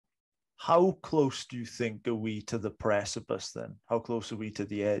how close do you think are we to the precipice then? How close are we to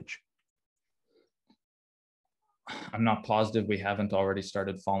the edge? I'm not positive we haven't already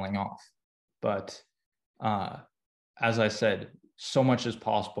started falling off. But as I said, so much is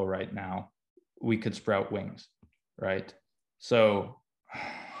possible right now. We could sprout wings, right? So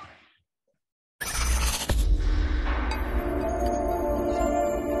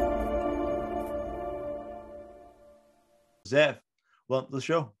Zev, welcome to the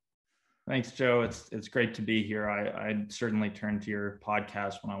show. thanks, Joe. It's great to be here. I certainly turn to your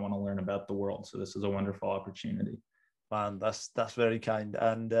podcast when I want to learn about the world. So this is a wonderful opportunity. Man, that's very kind.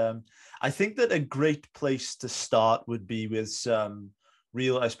 And I think that a great place to start would be with some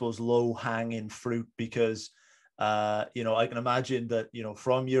real, I suppose, low-hanging fruit, because I can imagine that,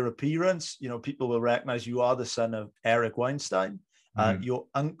 from your appearance, people will recognize you are the son of Eric Weinstein. Your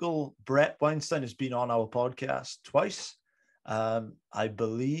uncle, Brett Weinstein, has been on our podcast twice. I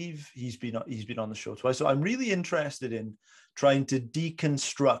believe he's been on the show twice. So I'm really interested in trying to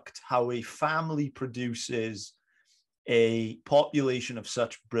deconstruct how a family produces a population of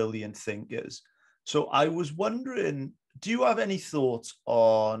such brilliant thinkers. So I was wondering, do you have any thoughts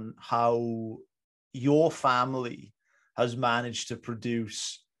on how your family has managed to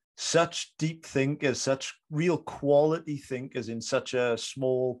produce such deep thinkers, such real quality thinkers in such a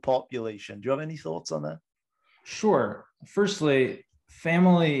small population? Do you have any thoughts on that? Sure. Firstly,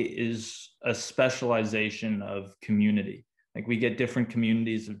 family is a specialization of community. Like, we get different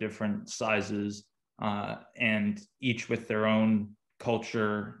communities of different sizes, and each with their own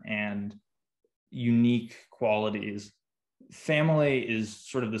culture and unique qualities. Family is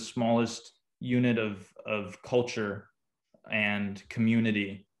sort of the smallest unit of culture and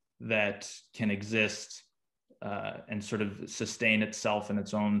community that can exist and sort of sustain itself in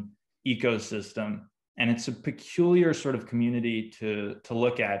its own ecosystem. And it's a peculiar sort of community to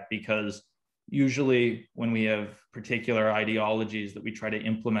look at, because usually when we have particular ideologies that we try to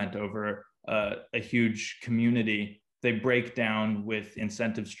implement over a huge community, they break down with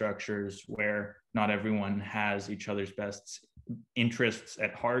incentive structures where not everyone has each other's best interests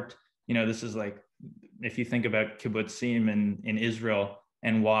at heart. This is like, if you think about kibbutzim in Israel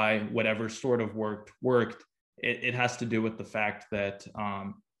and why whatever sort of worked, it has to do with the fact that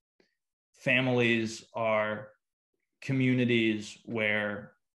families are communities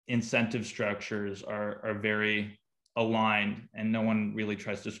where incentive structures are very aligned and no one really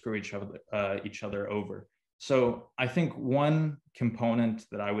tries to screw each other over. So I think one component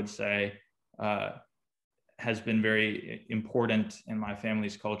that I would say has been very important in my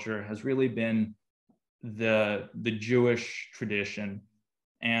family's culture has really been the Jewish tradition.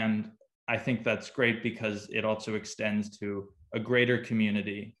 And I think that's great because it also extends to a greater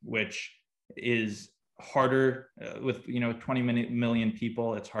community, which is harder with 20 million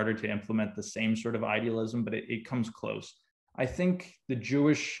people. It's harder to implement the same sort of idealism, but it comes close. I think the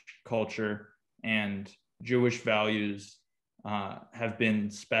Jewish culture and Jewish values have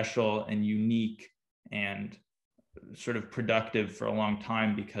been special and unique and sort of productive for a long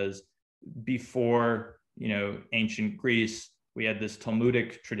time, because before ancient Greece, we had this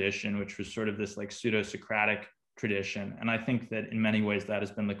Talmudic tradition, which was sort of this like pseudo-Socratic tradition. And I think that in many ways that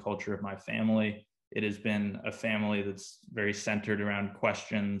has been the culture of my family. It has been a family that's very centered around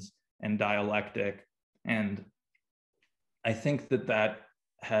questions and dialectic. And I think that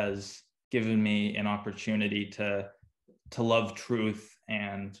has given me an opportunity to love truth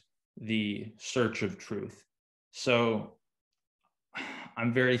and the search of truth. So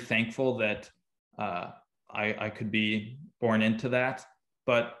I'm very thankful that I could be born into that.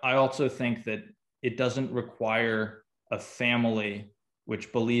 But I also think that it doesn't require a family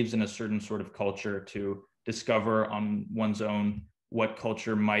which believes in a certain sort of culture to discover on one's own what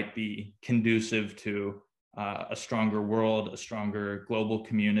culture might be conducive to a stronger world, a stronger global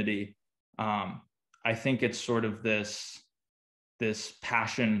community. I think it's sort of this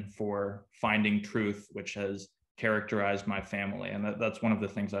passion for finding truth, which has characterized my family. And that's one of the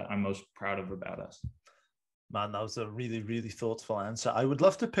things I'm most proud of about us. Man, that was a really, really thoughtful answer. I would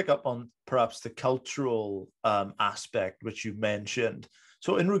love to pick up on perhaps the cultural aspect, which you mentioned.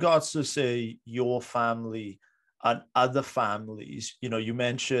 So in regards to, say, your family and other families, you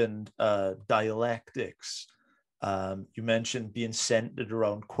mentioned dialectics. You mentioned being centered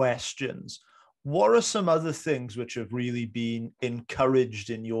around questions. What are some other things which have really been encouraged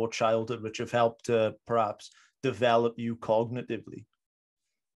in your childhood, which have helped to perhaps develop you cognitively?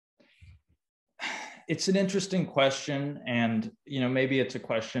 It's an interesting question, and maybe it's a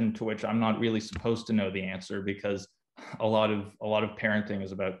question to which I'm not really supposed to know the answer, because a lot of parenting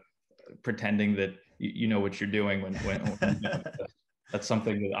is about pretending that you know what you're doing when that's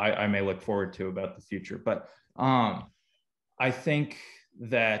something that I may look forward to about the future. But I think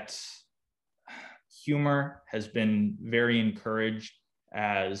that humor has been very encouraged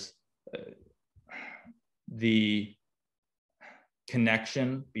as the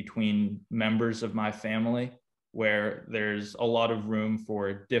connection between members of my family, where there's a lot of room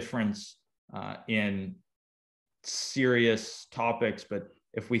for difference in serious topics. But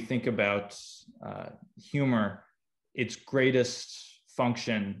if we think about humor, its greatest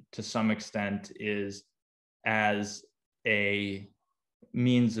function to some extent is as a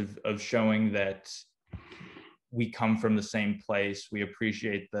means of showing that we come from the same place, we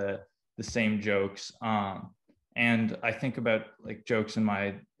appreciate the same jokes. And I think about like jokes in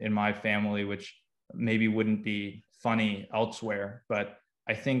my family, which maybe wouldn't be funny elsewhere, but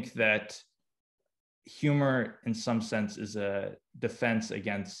I think that humor in some sense is a defense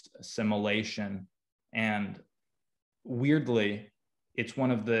against assimilation. And weirdly, it's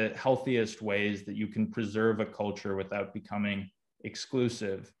one of the healthiest ways that you can preserve a culture without becoming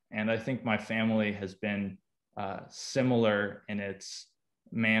exclusive. And I think my family has been similar in its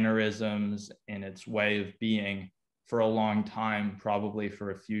mannerisms, in its way of being for a long time, probably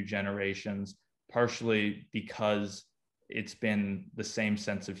for a few generations, partially because it's been the same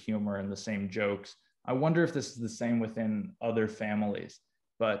sense of humor and the same jokes. I wonder if this is the same within other families,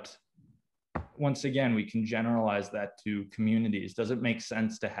 but once again, we can generalize that to communities. Does it make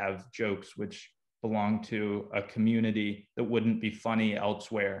sense to have jokes which belong to a community that wouldn't be funny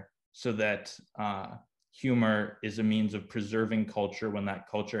elsewhere, so that humor is a means of preserving culture when that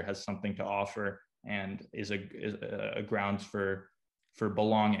culture has something to offer and is a grounds for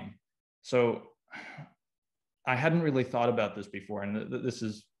belonging? So I hadn't really thought about this before, and this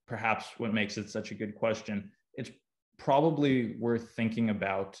is perhaps what makes it such a good question. It's probably worth thinking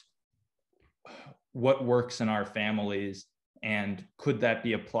about what works in our families, and could that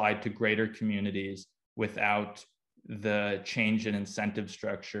be applied to greater communities without the change in incentive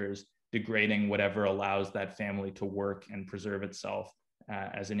structures degrading whatever allows that family to work and preserve itself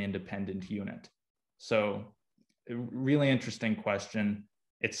as an independent unit. So really interesting question.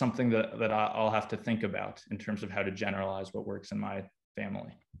 It's something that I'll have to think about in terms of how to generalize what works in my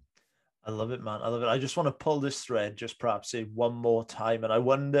family. I love it, man. I love it. I just want to pull this thread, just perhaps say one more time. And I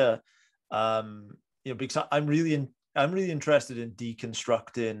wonder, because I'm really interested in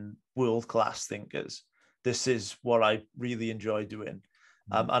deconstructing world-class thinkers. This is what I really enjoy doing.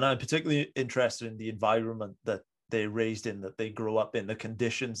 And I'm particularly interested in the environment that they're raised in, that they grow up in, the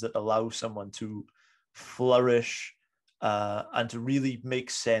conditions that allow someone to flourish and to really make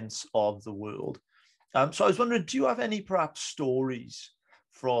sense of the world. So I was wondering, do you have any perhaps stories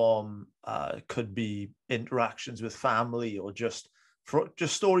from, could be interactions with family, or just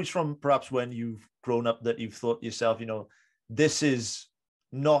stories from perhaps when you've grown up that you've thought to yourself, this is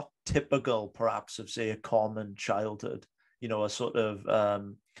not typical perhaps of, say, a common childhood, a sort of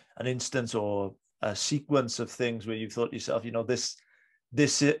an instance or a sequence of things where you've thought to yourself,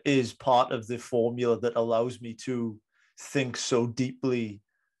 this is part of the formula that allows me to think so deeply,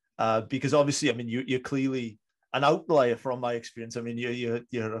 because obviously, I mean, you're clearly an outlier from my experience. I mean,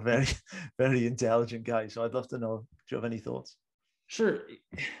 you're a very, very intelligent guy. So I'd love to know, do you have any thoughts? Sure.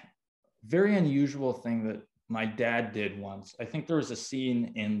 Very unusual thing that my dad did once. I think there was a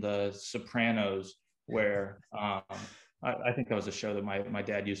scene in The Sopranos where I think that was a show that my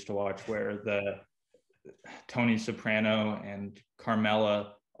dad used to watch, where the Tony Soprano and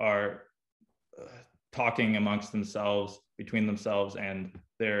Carmela are talking amongst themselves, between themselves, and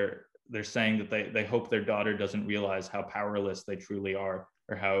they're saying that they hope their daughter doesn't realize how powerless they truly are,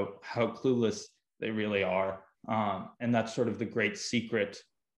 or how clueless they really are. And that's sort of the great secret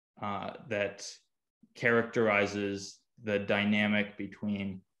that characterizes the dynamic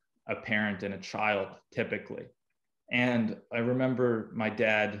between a parent and a child, typically. And I remember my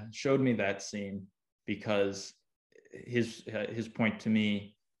dad showed me that scene because his point to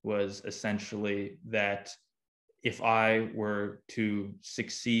me was essentially that if I were to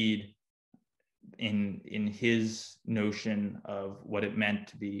succeed in his notion of what it meant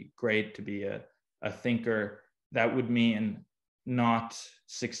to be great, to be a thinker, that would mean not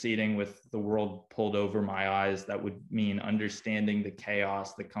succeeding with the world pulled over my eyes. That would mean understanding the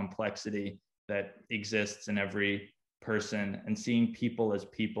chaos, the complexity that exists in every person, and seeing people as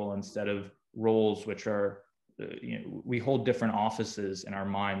people instead of roles, which are, we hold different offices in our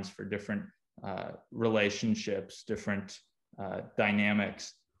minds for different relationships, different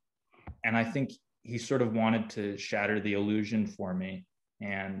dynamics. And I think he sort of wanted to shatter the illusion for me.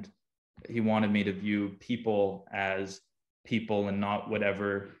 And he wanted me to view people as people and not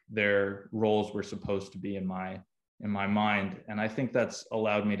whatever their roles were supposed to be in my in my mind. And I think that's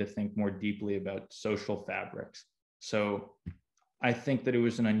allowed me to think more deeply about social fabrics. So I think that it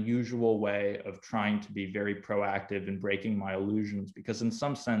was an unusual way of trying to be very proactive in breaking my illusions, because in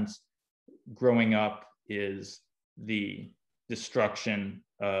some sense, growing up is the destruction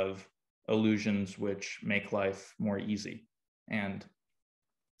of illusions which make life more easy. And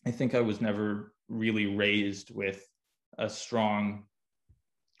I think I was never really raised with a strong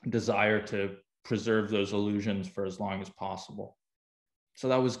desire to preserve those illusions for as long as possible. So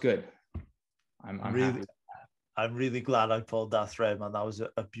that was good. I'm really happy. I'm really glad I pulled that thread, man. That was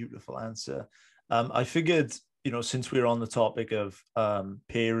a beautiful answer. I figured, since we're on the topic of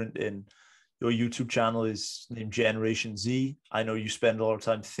parenting, your YouTube channel is named Generation Z. I know you spend a lot of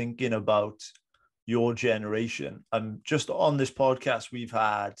time thinking about your generation. Just on this podcast, we've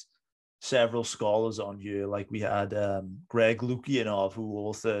had several scholars on here. Like we had Greg Lukianov, who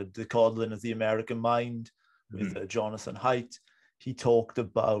authored The Coddling of the American Mind with Jonathan Haidt. He talked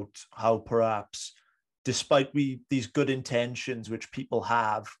about how perhaps, despite these good intentions which people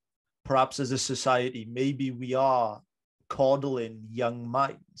have, perhaps as a society, maybe we are coddling young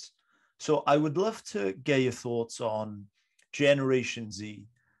minds. So I would love to get your thoughts on Generation Z.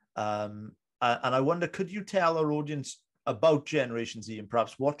 And I wonder, could you tell our audience about Generation Z and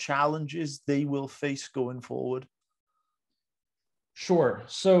perhaps what challenges they will face going forward? Sure.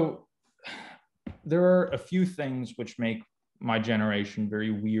 So there are a few things which make my generation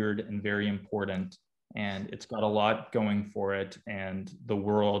very weird and very important. And it's got a lot going for it. And the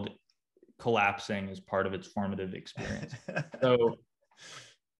world collapsing is part of its formative experience. So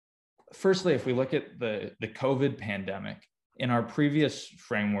firstly, if we look at the COVID pandemic, in our previous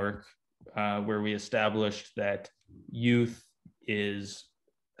framework, where we established that youth is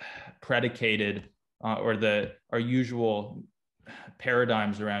predicated, or our usual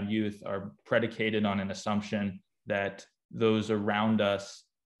paradigms around youth are predicated on an assumption that those around us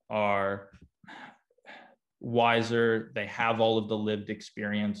are wiser, they have all of the lived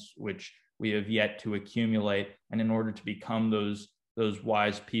experience, which we have yet to accumulate. And in order to become those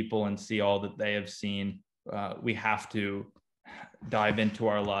wise people and see all that they have seen, we have to dive into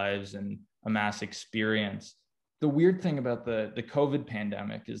our lives and amass experience. The weird thing about the COVID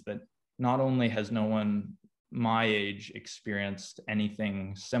pandemic is that not only has no one my age experienced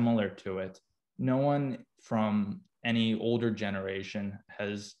anything similar to it, no one from any older generation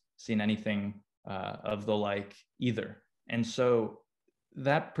has seen anything of the like either. And so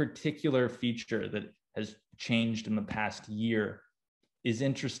that particular feature that has changed in the past year is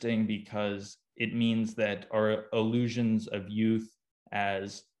interesting because it means that our illusions of youth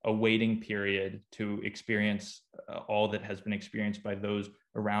as a waiting period to experience all that has been experienced by those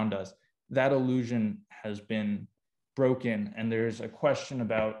around us, that illusion has been broken. And there's a question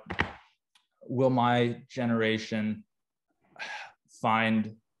about, will my generation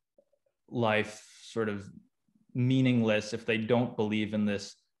find life sort of meaningless if they don't believe in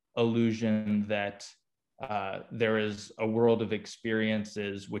this illusion that there is a world of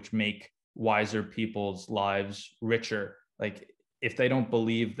experiences which make wiser people's lives richer? Like, if they don't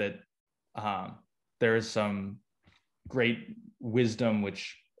believe that there is some great wisdom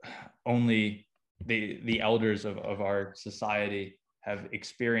which only the elders of our society have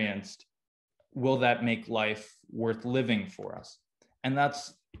experienced, will that make life worth living for us? And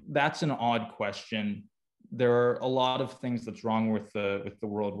that's an odd question. There are a lot of things that's wrong with the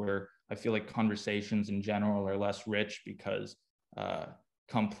world, where I feel like conversations in general are less rich because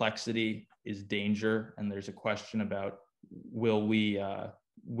complexity is danger, and there's a question about will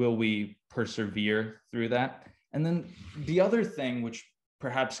we persevere through that? And then the other thing, which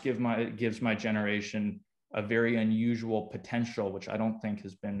perhaps gives my generation a very unusual potential, which I don't think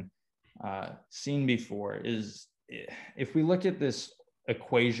has been seen before, is if we look at this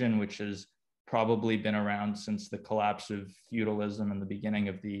equation, which has probably been around since the collapse of feudalism and the beginning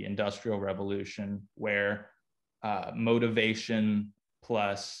of the Industrial Revolution, where motivation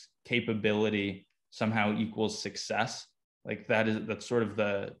plus capability somehow equals success. Like that's sort of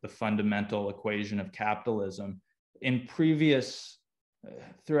the fundamental equation of capitalism.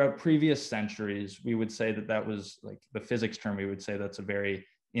 Throughout previous centuries, we would say that was, like the physics term, we would say that's a very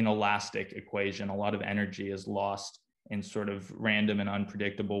inelastic equation. A lot of energy is lost in sort of random and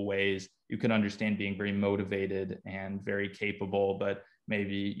unpredictable ways. You can understand being very motivated and very capable, but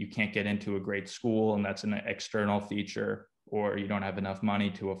maybe you can't get into a great school, and that's an external feature, or you don't have enough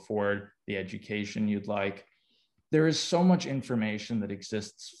money to afford the education you'd like. There is so much information that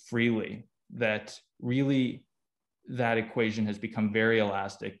exists freely that really that equation has become very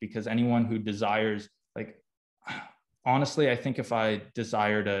elastic, because anyone who desires, like, honestly, I think if I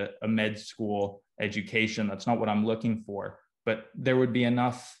desired a med school education. That's not what I'm looking for. But there would be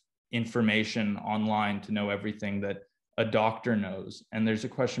enough information online to know everything that a doctor knows. And there's a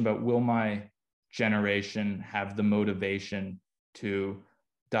question about, will my generation have the motivation to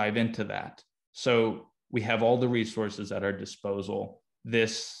dive into that? So we have all the resources at our disposal.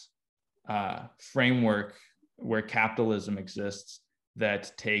 This framework where capitalism exists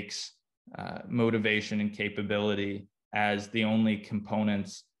that takes motivation and capability as the only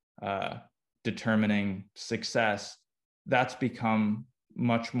components determining success, that's become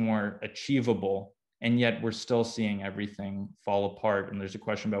much more achievable. And yet we're still seeing everything fall apart. And there's a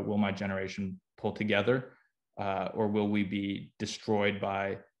question about, will my generation pull together, or will we be destroyed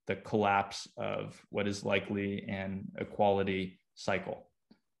by the collapse of what is likely an equality cycle?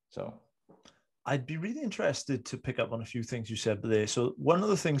 So I'd be really interested to pick up on a few things you said there. So one of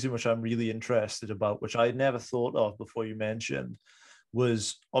the things in which I'm really interested about, which I had never thought of before you mentioned,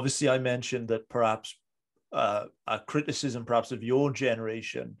 was obviously I mentioned that perhaps a criticism perhaps of your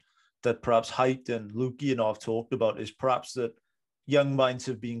generation that perhaps Haidt and Luki and I've talked about is perhaps that young minds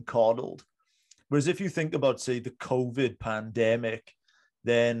have been coddled. Whereas if you think about, say, the COVID pandemic,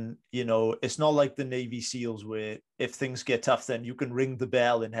 then, you know, it's not like the Navy SEALs where if things get tough, then you can ring the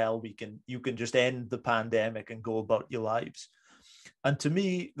bell in hell. You can just end the pandemic and go about your lives. And to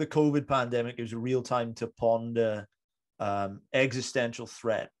me, the COVID pandemic is a real time to ponder existential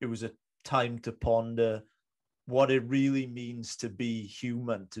threat. It was a time to ponder what it really means to be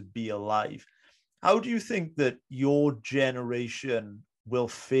human, to be alive. How do you think that your generation will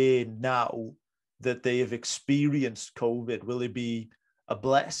fare now that they have experienced COVID? Will it be a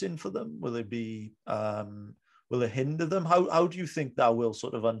blessing for them? Will it be, will it hinder them? How do you think that will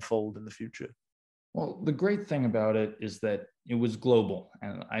sort of unfold in the future? Well, the great thing about it is that it was global.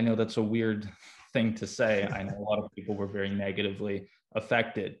 And I know that's a weird thing to say. I know a lot of people were very negatively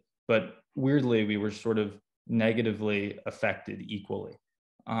affected, but weirdly, we were sort of negatively affected equally.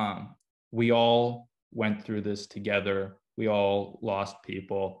 We all went through this together. We all lost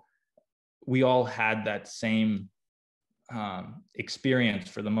people. We all had that same experience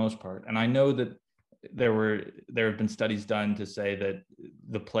for the most part. And I know that there have been studies done to say that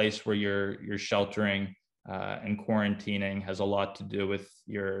the place where you're sheltering and quarantining has a lot to do with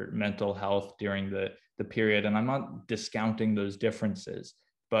your mental health during the period. And I'm not discounting those differences,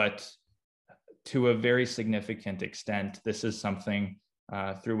 but to a very significant extent, this is something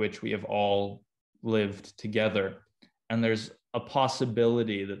through which we have all lived together. And there's a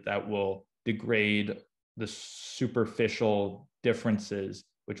possibility that that will degrade the superficial differences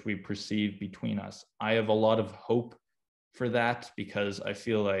which we perceive between us. I have a lot of hope for that, because I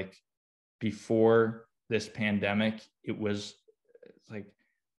feel like before this pandemic, it was like,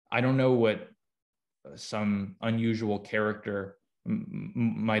 I don't know what some unusual character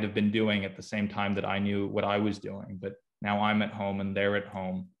might have been doing at the same time that I knew what I was doing, but now I'm at home and they're at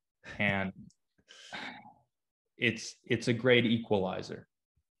home, and it's a great equalizer.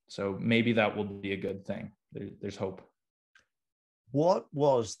 So maybe that will be a good thing. There's hope. What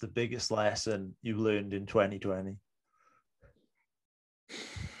was the biggest lesson you learned in 2020?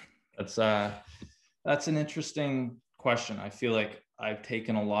 That's an interesting question. I feel like I've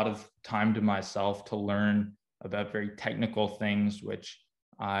taken a lot of time to myself to learn about very technical things, which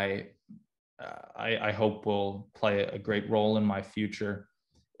I hope will play a great role in my future.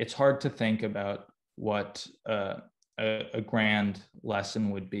 It's hard to think about what a grand lesson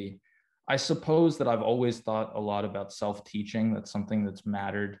would be. I suppose that I've always thought a lot about self-teaching. That's something that's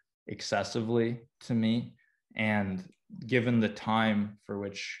mattered excessively to me. And given the time for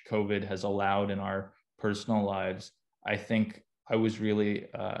which COVID has allowed in our personal lives, I think I was really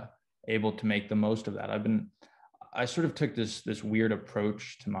able to make the most of that. I sort of took this weird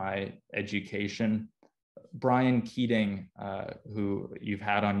approach to my education. Brian Keating, who you've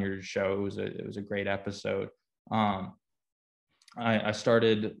had on your show, it was a great episode. I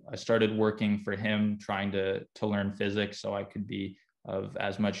started working for him, trying to learn physics so I could be of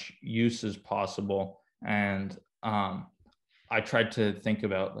as much use as possible. And I tried to think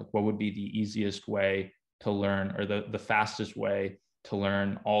about like what would be the easiest way to learn, or the fastest way to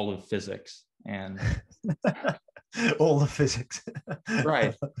learn all of physics. And all the physics.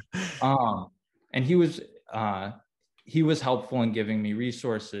 Right. And he was helpful in giving me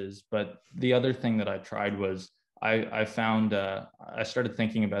resources. But the other thing that I tried was I found I started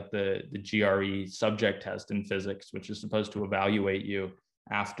thinking about the GRE subject test in physics, which is supposed to evaluate you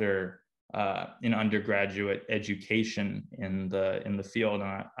after an undergraduate education in the field.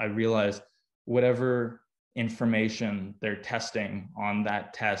 And I realized whatever information they're testing on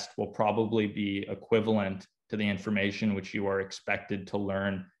that test will probably be equivalent to the information which you are expected to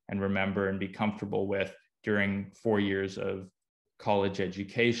learn and remember and be comfortable with during 4 years of college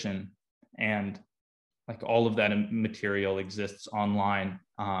education. And like all of that material exists online.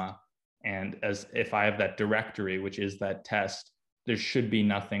 And as if I have that directory, which is that test, there should be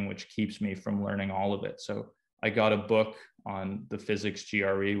nothing which keeps me from learning all of it. So I got a book on the physics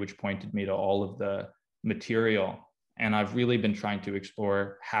GRE, which pointed me to all of the material. And I've really been trying to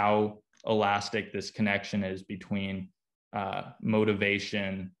explore how elastic this connection is between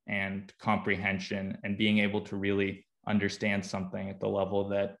motivation and comprehension, and being able to really understand something at the level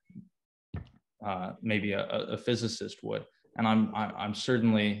that maybe a physicist would. And I'm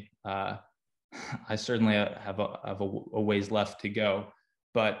certainly I certainly have a ways left to go,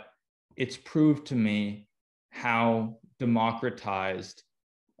 but it's proved to me how democratized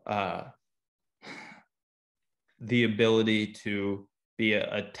the ability to be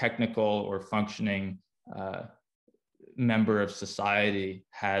a technical or functioning member of society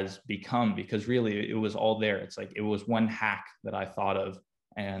has become, because really it was all there. It's like it was one hack that I thought of,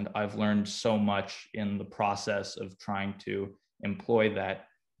 and I've learned so much in the process of trying to employ that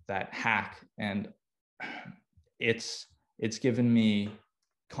hack. And it's given me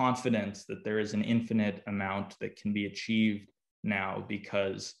confidence that there is an infinite amount that can be achieved now,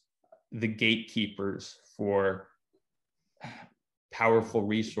 because the gatekeepers for powerful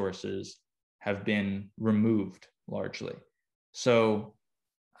resources have been removed largely. So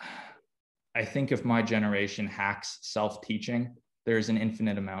I think if my generation hacks self-teaching, there's an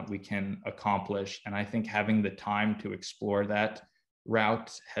infinite amount we can accomplish. And I think having the time to explore that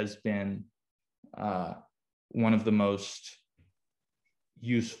route has been one of the most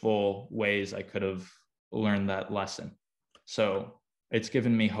useful ways I could have learned that lesson. So it's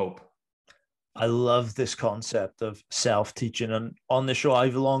given me hope. I love this concept of self-teaching. And on the show,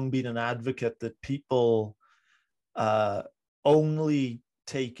 I've long been an advocate that people only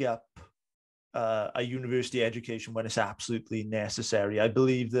take up a university education when it's absolutely necessary. I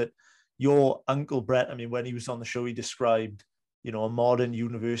believe that your uncle Brett, I mean, when he was on the show, he described, a modern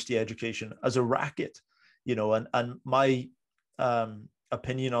university education as a racket, and my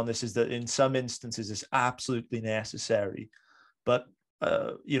opinion on this is that in some instances it's absolutely necessary. But,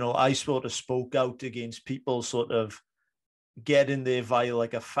 I sort of spoke out against people sort of getting there via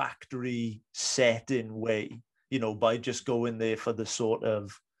like a factory setting way, by just going there for the sort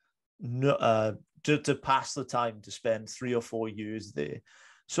of, to pass the time, to spend 3 or 4 years there.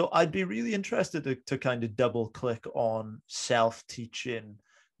 So I'd be really interested to kind of double click on self-teaching.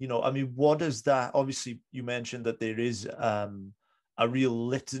 What is that? Obviously, you mentioned that there is a real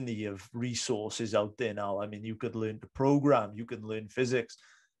litany of resources out there now. I mean, you could learn to program, you can learn physics.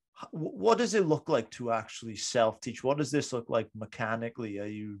 What does it look like to actually self-teach? What does this look like mechanically? Are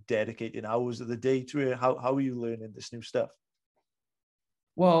you dedicating hours of the day to it? How are you learning this new stuff?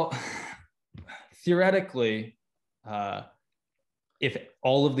 Well, theoretically, if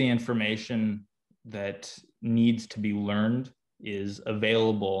all of the information that needs to be learned is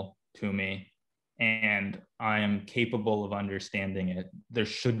available to me and I am capable of understanding it, there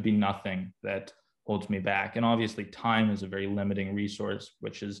should be nothing that holds me back. And obviously time is a very limiting resource,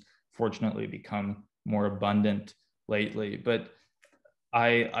 which has fortunately become more abundant lately. But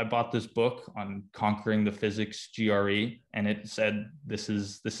I bought this book on conquering the physics GRE, and it said this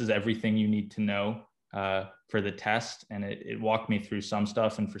is everything you need to know for the test. And it walked me through some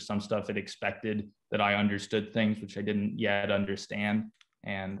stuff, and for some stuff it expected that I understood things which I didn't yet understand.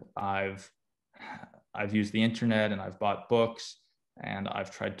 And I've used the internet, and I've bought books, and I've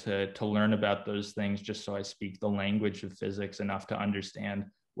tried to learn about those things just so I speak the language of physics enough to understand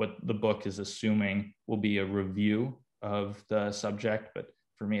what the book is assuming will be a review of the subject. But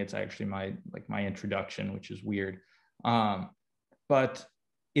for me, it's actually my introduction, which is weird. But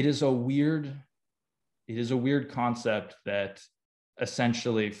it is a weird concept that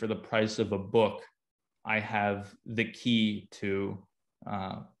essentially for the price of a book, I have the key to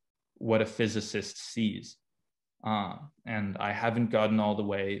what a physicist sees. And I haven't gotten all the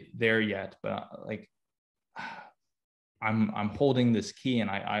way there yet, but I'm holding this key,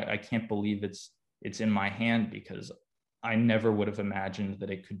 and I can't believe it's in my hand, because I never would have imagined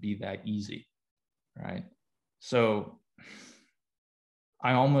that it could be that easy, right? So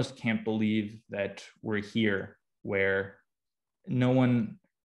I almost can't believe that we're here, where no one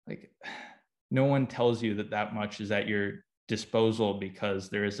tells you that much is at your disposal, because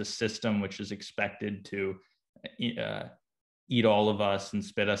there is a system which is expected to eat all of us and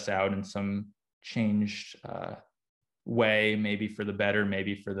spit us out in some changed way, maybe for the better,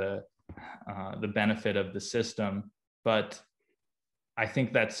 maybe for the benefit of the system. But I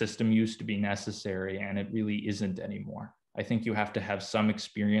think that system used to be necessary, and it really isn't anymore. I think you have to have some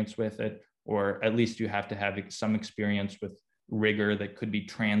experience with it, or at least you have to have some experience with rigor that could be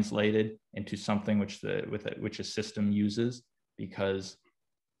translated into something which a system uses, because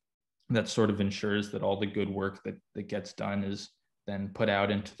that sort of ensures that all the good work that gets done is then put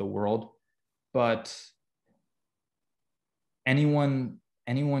out into the world. But anyone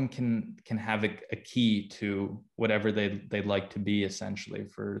can have a key to whatever they'd like to be, essentially,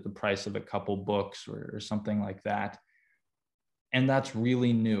 for the price of a couple books or something like that. And that's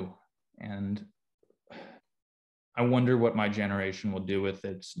really new. And I wonder what my generation will do with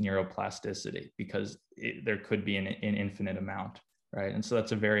its neuroplasticity, because there could be an infinite amount, right? And so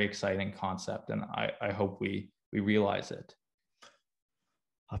that's a very exciting concept, and I hope we realize it.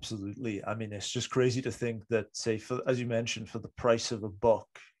 Absolutely. I mean, it's just crazy to think that, say, as you mentioned, for the price of a book,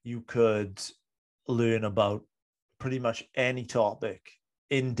 you could learn about pretty much any topic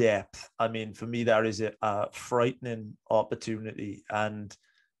in depth. I mean, for me, that is a frightening opportunity. And,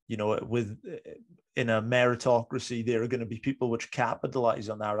 you know, in a meritocracy, there are going to be people which capitalize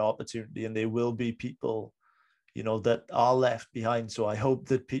on that opportunity, and there will be people, you know, that are left behind. So I hope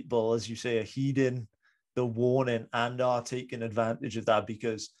that people, as you say, are heeding the warning and are taking advantage of that,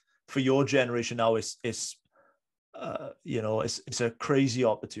 because for your generation now, it's a crazy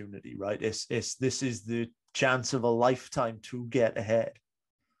opportunity, right? This is the chance of a lifetime to get ahead.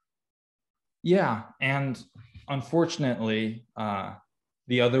 Yeah, and unfortunately,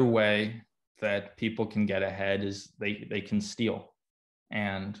 the other way that people can get ahead is they can steal,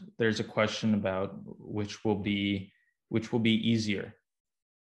 and there's a question about which will be easier.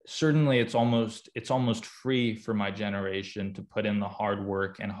 Certainly, it's almost free for my generation to put in the hard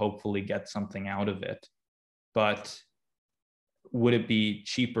work and hopefully get something out of it. But would it be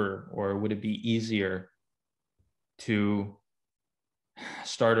cheaper, or would it be easier to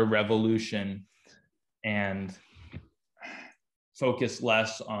start a revolution and focus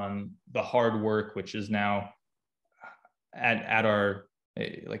less on the hard work, which is now at our,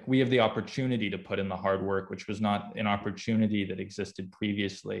 like, we have the opportunity to put in the hard work, which was not an opportunity that existed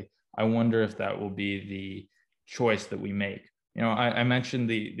previously. I wonder if that will be the choice that we make. You know, I mentioned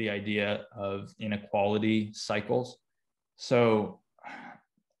the idea of inequality cycles. So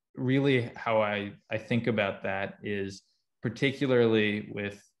really how I think about that is, particularly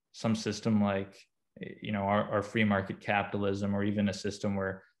with some system like, you know, our free market capitalism, or even a system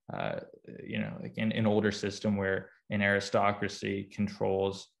where, you know, like an older system where an aristocracy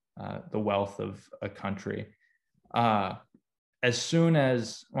controls the wealth of a country. As soon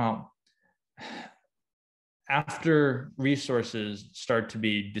as, well, after resources start to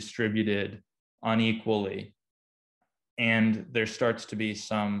be distributed unequally, and there starts to be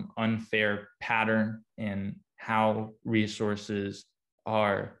some unfair pattern in how resources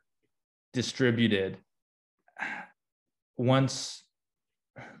are distributed, once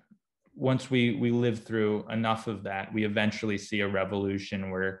we live through enough of that, we eventually see a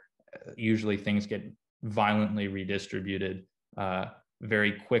revolution where usually things get violently redistributed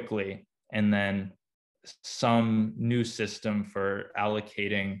very quickly, and then some new system for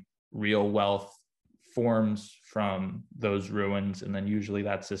allocating real wealth forms from those ruins, and then usually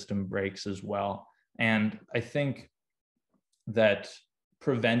that system breaks as well. And I think that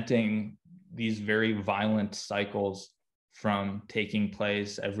preventing these very violent cycles from taking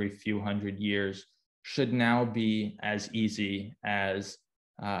place every few hundred years should now be as easy as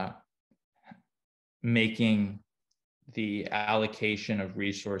making the allocation of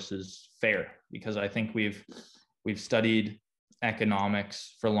resources fair, because I think we've studied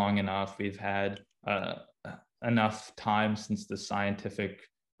economics for long enough. We've had enough time since the scientific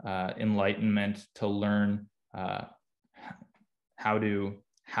enlightenment to learn how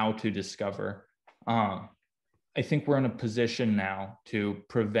to discover. I think we're in a position now to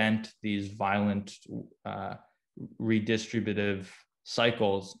prevent these violent redistributive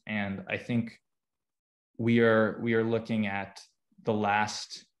cycles, and I think we are looking at the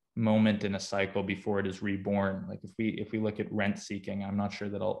last moment in a cycle before it is reborn. Like if we look at rent seeking, I'm not sure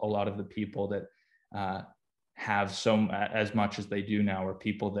that a lot of the people that have as much as they do now are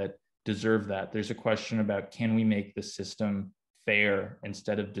people that deserve that. There's a question about, can we make the system fair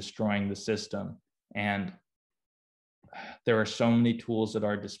instead of destroying the system? And there are so many tools at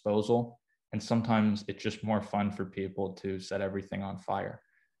our disposal, and sometimes it's just more fun for people to set everything on fire.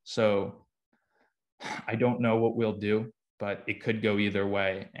 So I don't know what we'll do, but it could go either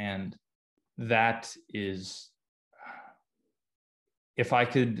way. And that is, if I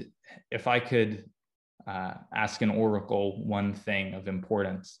could ask an oracle one thing of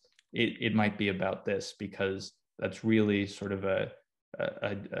importance, it might be about this, because that's really sort of a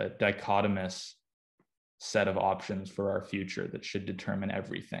dichotomous set of options for our future that should determine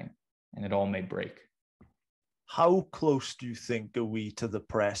everything, and it all may break. How close do you think are we to the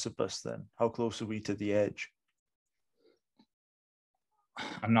precipice then? How close are we to the edge?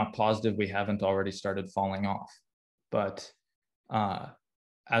 I'm not positive we haven't already started falling off, but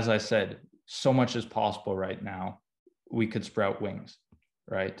as I said, so much is possible right now. We could sprout wings,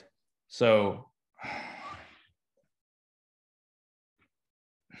 right? So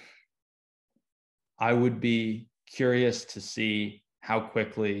I would be curious to see how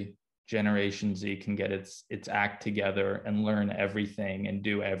quickly Generation Z can get its act together and learn everything and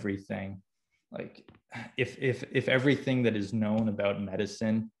do everything. Like if everything that is known about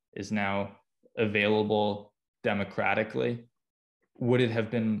medicine is now available democratically, would it have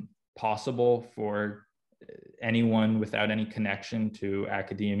been possible for anyone without any connection to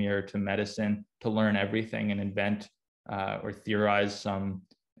academia or to medicine to learn everything and invent or theorize some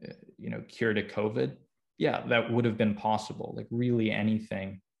cure to COVID? Yeah, that would have been possible. Like really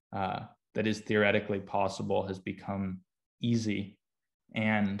anything that is theoretically possible has become easy,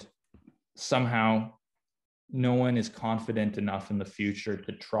 and somehow no one is confident enough in the future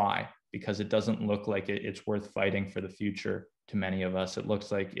to try, because it doesn't look like it's worth fighting for the future to many of us. It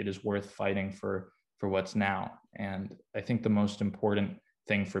looks like it is worth fighting for what's now. And I think the most important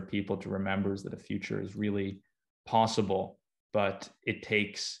thing for people to remember is that a future is really possible, but it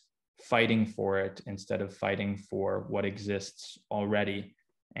takes fighting for it instead of fighting for what exists already.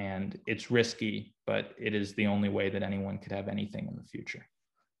 And it's risky, but it is the only way that anyone could have anything in the future.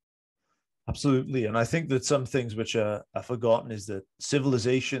 Absolutely. And I think that some things which are forgotten is that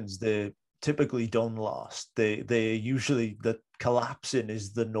civilizations, they typically don't last. They usually, that collapsing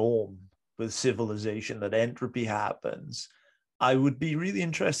is the norm with civilization, that entropy happens. I would be really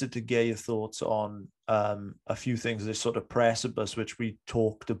interested to get your thoughts on a few things, this sort of precipice which we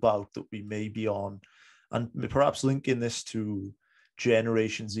talked about that we may be on, and perhaps linking this to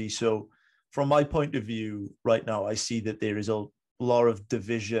Generation Z. So from my point of view right now, I see that there is a lot of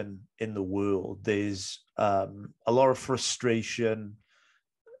division in the world. There's a lot of frustration.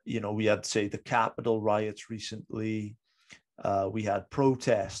 We had, say, the Capitol riots recently. We had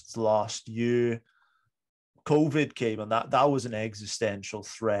protests last year. COVID came, and that was an existential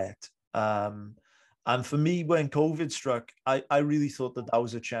threat. And for me, when COVID struck, I really thought that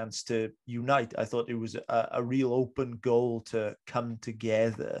was a chance to unite. I thought it was a real open goal to come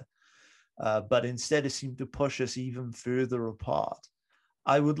together. But instead, it seemed to push us even further apart.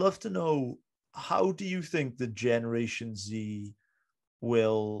 I would love to know, how do you think the Generation Z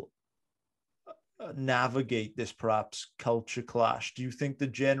will navigate this perhaps culture clash? Do you think the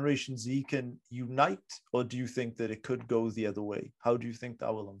Generation Z can unite, or do you think that it could go the other way? How do you think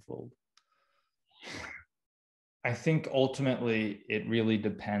that will unfold? I think ultimately it really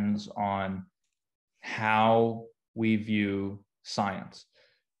depends on how we view science.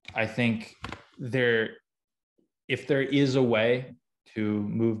 I think if there is a way to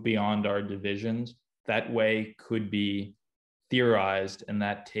move beyond our divisions, that way could be theorized, and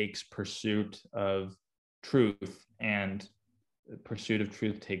that takes pursuit of truth, and pursuit of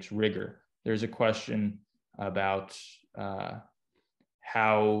truth takes rigor. There's a question about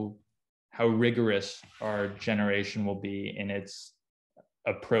how rigorous our generation will be in its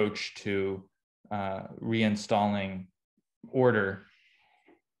approach to reinstalling order.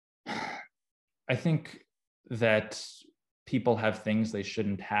 I think that people have things they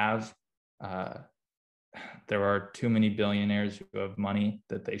shouldn't have. There are too many billionaires who have money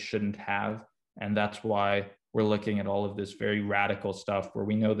that they shouldn't have. And that's why we're looking at all of this very radical stuff where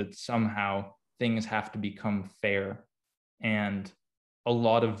we know that somehow things have to become fair. And a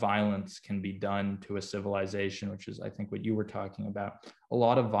lot of violence can be done to a civilization, which is, I think, what you were talking about. A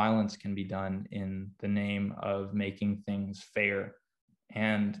lot of violence can be done in the name of making things fair.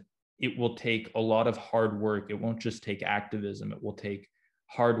 And it will take a lot of hard work. It won't just take activism. It will take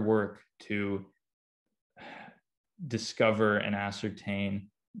hard work to discover and ascertain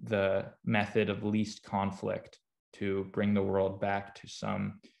the method of least conflict to bring the world back to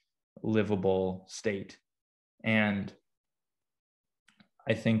some livable state. And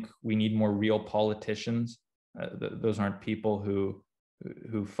I think we need more real politicians. Those aren't people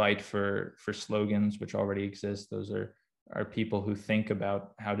who fight for slogans which already exist. Those are people who think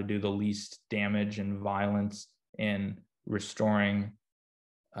about how to do the least damage and violence in restoring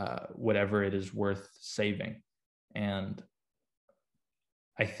whatever it is worth saving. And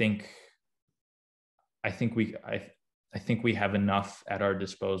I think we have enough at our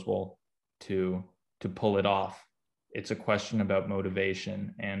disposal to pull it off. It's a question about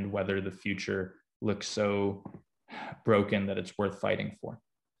motivation and whether the future looks so broken that it's worth fighting for.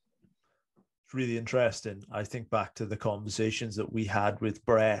 It's really interesting. I think back to the conversations that we had with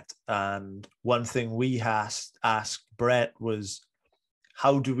Brett, and one thing we asked Brett was,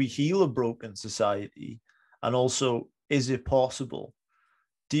 how do we heal a broken society? And also, is it possible?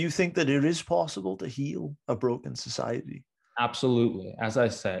 Do you think that it is possible to heal a broken society? Absolutely. As I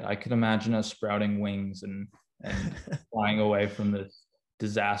said, I could imagine us sprouting wings and flying away from this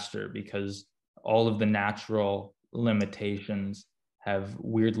disaster, because all of the natural limitations have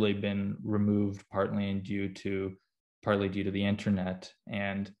weirdly been removed, partly due to the internet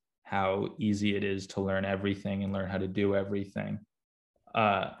and how easy it is to learn everything and learn how to do everything.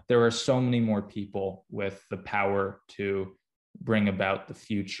 There are so many more people with the power to bring about the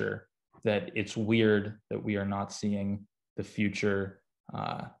future that it's weird that we are not seeing the future.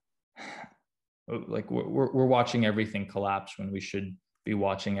 Like we're watching everything collapse when we should be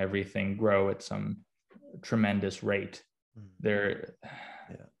watching everything grow at some tremendous rate. There,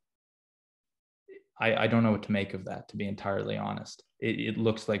 yeah. I don't know what to make of that, to be entirely honest. It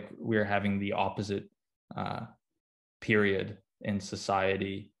looks like we're having the opposite period in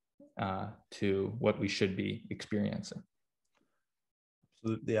society to what we should be experiencing.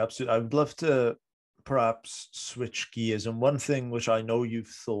 Absolutely, absolutely. I would love to perhaps switch gears. And one thing which I know you've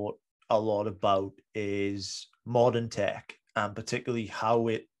thought a lot about is modern tech, and particularly how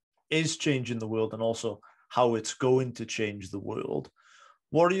it is changing the world and also how it's going to change the world.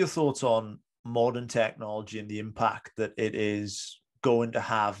 What are your thoughts on modern technology and the impact that it is going to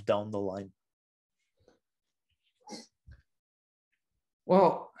have down the line?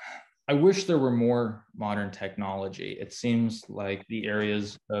 Well, I wish there were more modern technology. It seems like the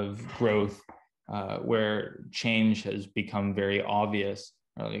areas of growth where change has become very obvious.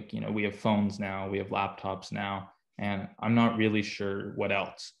 Like, we have phones now, we have laptops now, and I'm not really sure what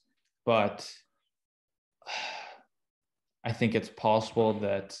else. But I think it's possible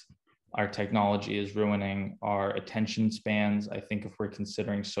that our technology is ruining our attention spans. I think if we're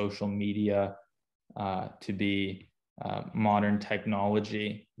considering social media to be modern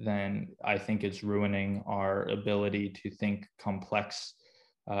technology, then I think it's ruining our ability to think complex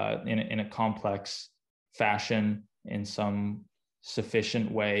in a complex fashion in some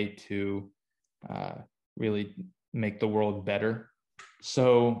sufficient way to really make the world better.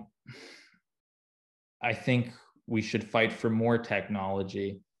 So I think we should fight for more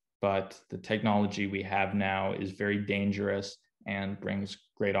technology, but the technology we have now is very dangerous and brings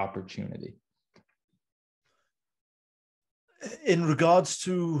great opportunity. In regards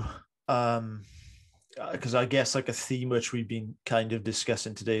to, because I guess like a theme which we've been kind of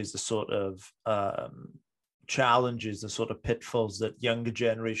discussing today is the sort of challenges, the sort of pitfalls that younger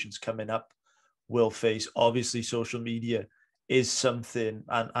generations coming up will face. Obviously, social media is something,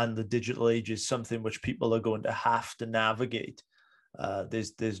 and the digital age is something which people are going to have to navigate.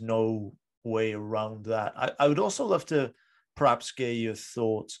 There's no way around that. I would also love to perhaps get your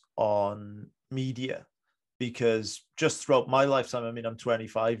thoughts on media, because just throughout my lifetime, I mean, I'm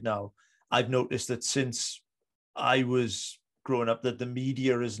 25 now, I've noticed that since I was growing up, that the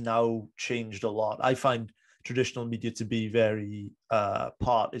media has now changed a lot. I find traditional media to be very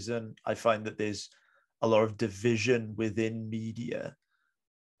partisan. I find that there's a lot of division within media.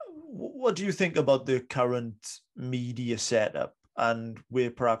 What do you think about the current media setup, and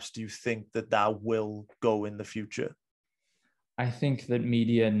where perhaps do you think that that will go in the future? I think that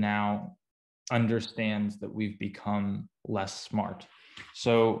media now understands that we've become less smart.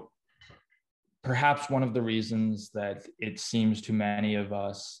 So perhaps one of the reasons that it seems to many of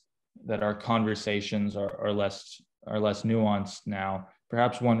us that our conversations are less nuanced now,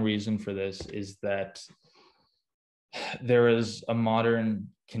 perhaps one reason for this is that there is a modern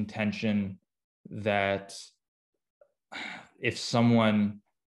contention that if someone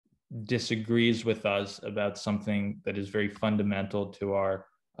disagrees with us about something that is very fundamental to our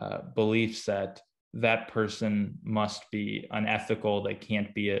belief set, that person must be unethical. They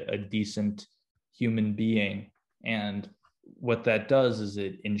can't be a decent human being. And what that does is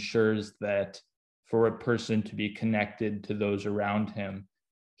it ensures that for a person to be connected to those around him,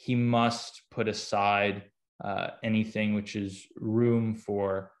 he must put aside anything which is room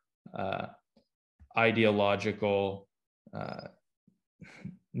for ideological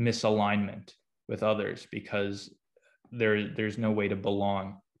misalignment with others, because there's no way to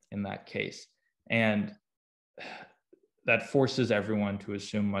belong in that case. And that forces everyone to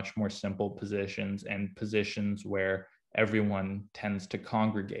assume much more simple positions, and positions where everyone tends to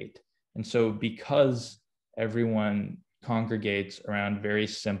congregate. And so because everyone congregates around very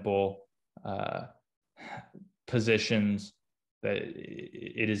simple positions, that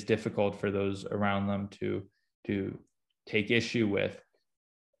it is difficult for those around them to take issue with,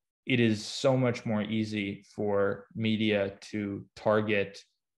 it is so much more easy for media to target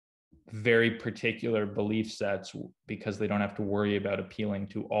very particular belief sets because they don't have to worry about appealing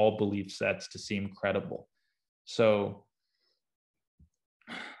to all belief sets to seem credible. So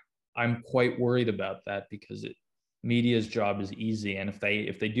I'm quite worried about that, because media's job is easy, and if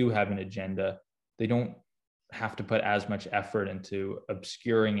they do have an agenda, they don't have to put as much effort into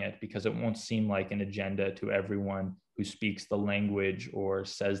obscuring it, because it won't seem like an agenda to everyone who speaks the language or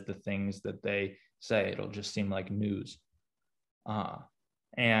says the things that they say. It'll just seem like news.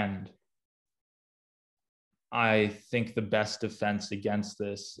 And I think the best defense against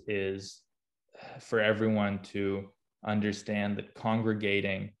this is for everyone to understand that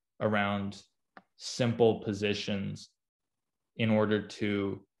congregating around simple positions in order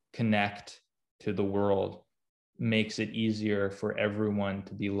to connect to the world makes it easier for everyone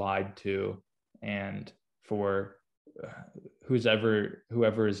to be lied to, and for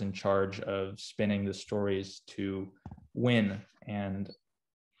whoever is in charge of spinning the stories to win. And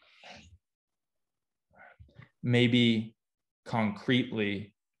maybe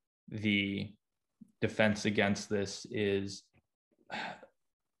concretely, the defense against this is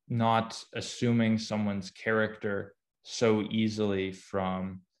not assuming someone's character so easily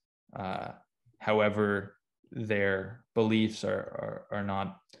from however their beliefs are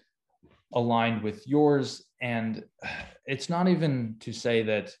not aligned with yours. And it's not even to say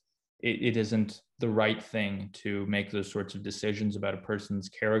that it isn't the right thing to make those sorts of decisions about a person's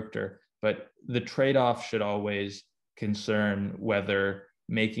character, but the trade-off should always concern whether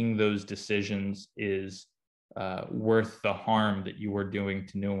making those decisions is worth the harm that you are doing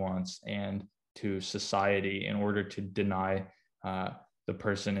to nuance and to society in order to deny the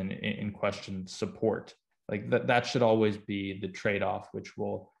person in question support. Like that should always be the trade-off, which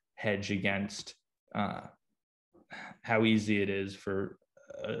will hedge against how easy it is for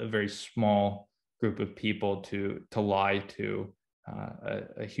a very small group of people to lie to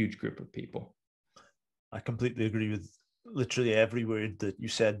a huge group of people. I completely agree with literally every word that you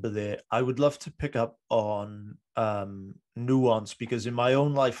said, but there, I would love to pick up on nuance, because in my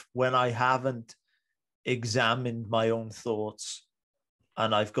own life, when I haven't examined my own thoughts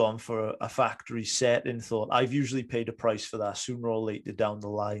and I've gone for a factory set in thought, I've usually paid a price for that sooner or later down the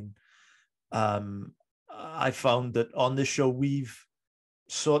line. I found that on this show, we've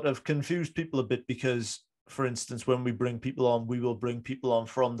sort of confused people a bit, because, for instance, when we bring people on, we will bring people on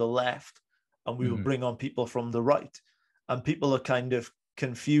from the left and we will bring on people from the right. And people are kind of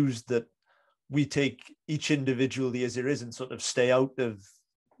confused that we take each individually as there is and sort of stay out of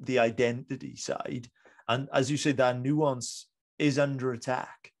the identity side. And as you say, that nuance is under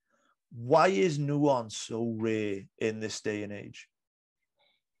attack. Why is nuance so rare in this day and age?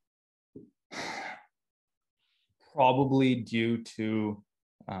 Probably due to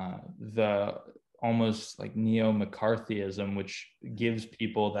the almost like neo-McCarthyism, which gives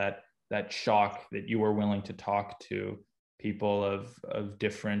people that shock that you are willing to talk to people of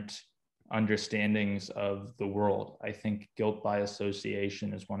different understandings of the world. I think guilt by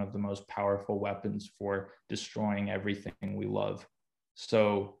association is one of the most powerful weapons for destroying everything we love.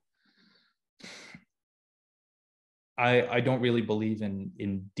 So I don't really believe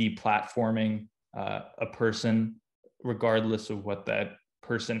in deplatforming a person, regardless of what that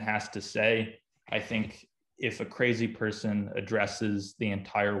person has to say. I think if a crazy person addresses the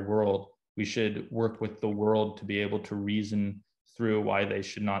entire world, we should work with the world to be able to reason through why they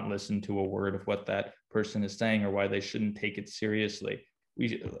should not listen to a word of what that person is saying, or why they shouldn't take it seriously.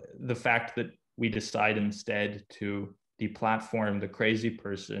 The fact that we decide instead to deplatform the crazy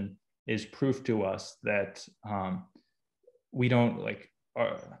person is proof to us that we don't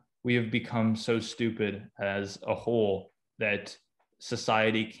we have become so stupid as a whole that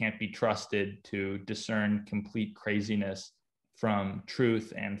society can't be trusted to discern complete craziness from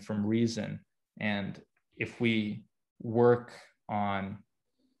truth and from reason. And if we work on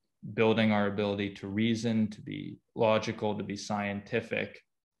building our ability to reason, to be logical, to be scientific,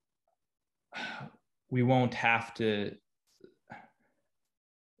 we won't have to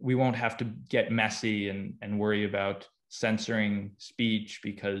get messy and worry about censoring speech,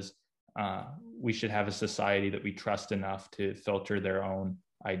 because we should have a society that we trust enough to filter their own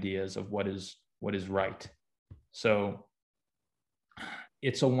ideas of what is right. So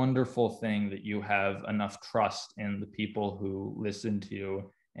it's a wonderful thing that you have enough trust in the people who listen to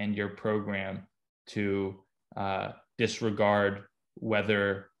you and your program to disregard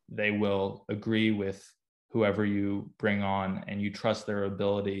whether they will agree with whoever you bring on, and you trust their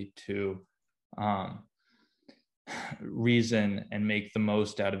ability to reason and make the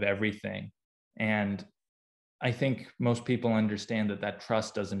most out of everything. And I think most people understand that that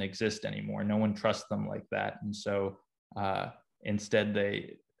trust doesn't exist anymore. No one trusts them like that. And so instead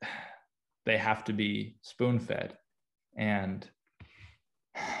they have to be spoon-fed. And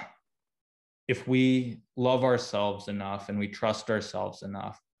if we love ourselves enough and we trust ourselves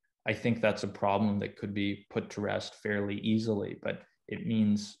enough, I think that's a problem that could be put to rest fairly easily, but it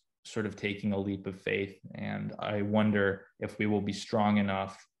means sort of taking a leap of faith. And I wonder if we will be strong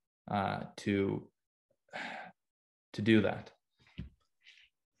enough to do that.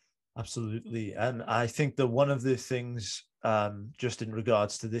 Absolutely. And I think that one of the things, just in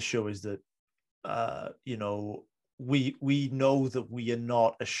regards to this show, is that, we know that we are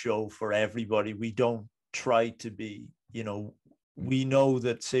not a show for everybody. We don't try to be, we know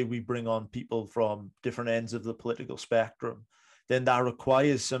that, say, we bring on people from different ends of the political spectrum, then that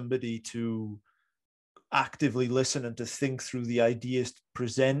requires somebody to actively listen and to think through the ideas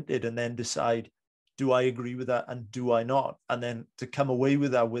presented and then decide, do I agree with that and do I not? And then to come away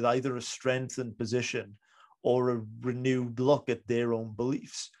with that with either a strengthened position or a renewed look at their own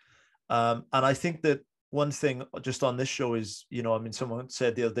beliefs. And I think that one thing just on this show is, someone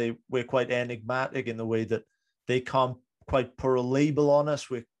said the other day, we're quite enigmatic in the way that they can't quite put a label on us.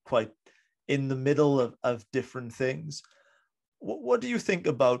 We're quite in the middle of different things. What do you think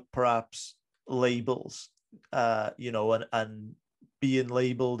about perhaps labels, and being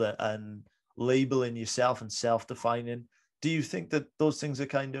labeled and labeling yourself and self-defining? Do you think that those things are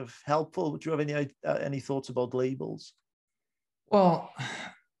kind of helpful? Do you have any thoughts about labels? Well,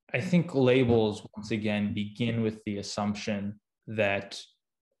 I think labels, once again, begin with the assumption that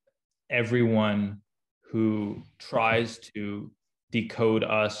everyone who tries to decode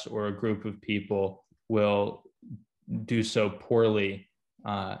us or a group of people will do so poorly.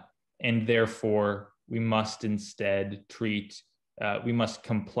 And therefore, we must instead we must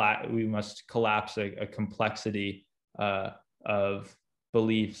collapse a complexity of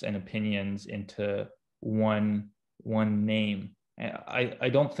beliefs and opinions into one name. I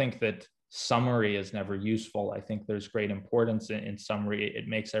don't think that summary is never useful. I think there's great importance in summary. It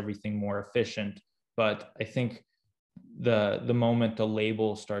makes everything more efficient. But I think the moment a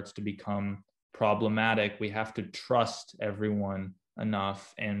label starts to become problematic, we have to trust everyone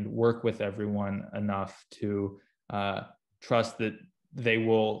enough and work with everyone enough to trust that they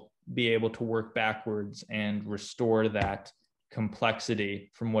will be able to work backwards and restore that complexity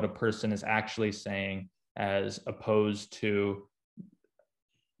from what a person is actually saying, as opposed to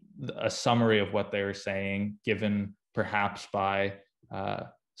a summary of what they're saying given perhaps by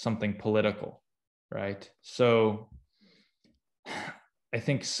something political, right? So I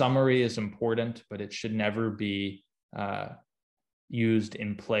think summary is important, but it should never be used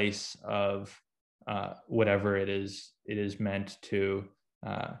in place of whatever it is meant to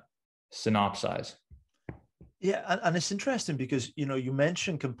synopsize. Yeah, and it's interesting because, you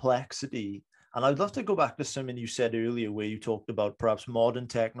mentioned complexity, and I'd love to go back to something you said earlier where you talked about perhaps modern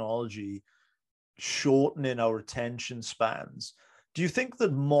technology shortening our attention spans. Do you think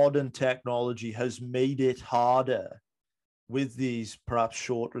that modern technology has made it harder with these perhaps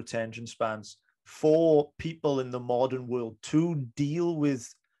short attention spans for people in the modern world to deal with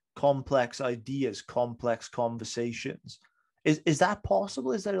complex ideas, complex conversations? Is that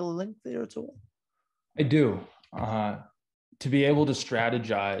possible? Is there a link there at all? I do. To be able to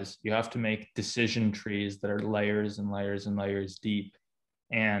strategize, you have to make decision trees that are layers and layers and layers deep.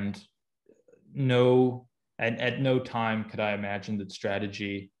 And at no time could I imagine that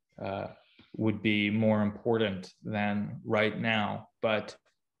strategy would be more important than right now. But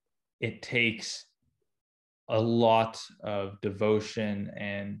it takes a lot of devotion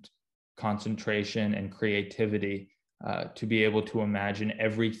and concentration and creativity to be able to imagine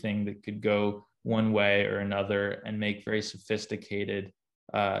everything that could go one way or another and make very sophisticated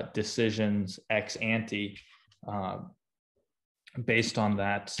decisions ex ante based on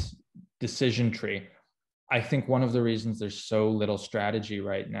that decision tree. I think one of the reasons there's so little strategy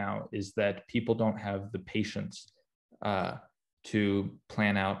right now is that people don't have the patience to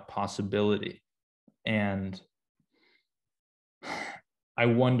plan out possibility. And I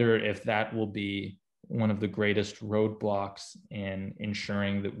wonder if that will be one of the greatest roadblocks in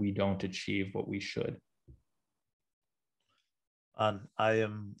ensuring that we don't achieve what we should. And I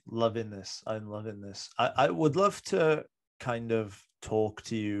am loving this. I'm loving this. I would love to kind of talk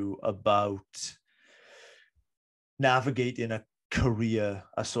to you about navigating a career,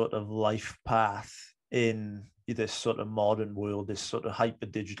 a sort of life path in this sort of modern world, this sort of hyper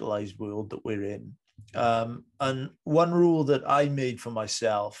digitalized world that we're in. And one rule that I made for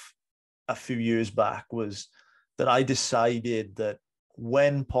myself a few years back was that I decided that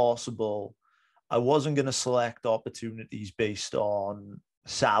when possible, I wasn't going to select opportunities based on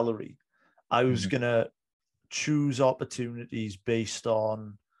salary. I was going to choose opportunities based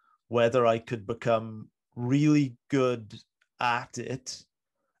on whether I could become really good at it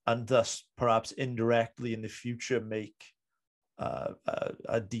and thus perhaps indirectly in the future make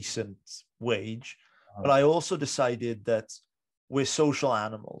a decent wage. But I also decided that we're social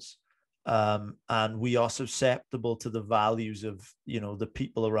animals, and we are susceptible to the values of, the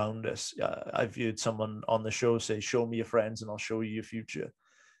people around us. I've heard someone on the show say, "Show me your friends and I'll show you your future."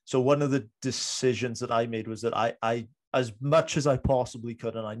 So one of the decisions that I made was that I as much as I possibly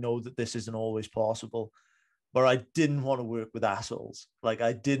could, and I know that this isn't always possible, but I didn't want to work with assholes. Like,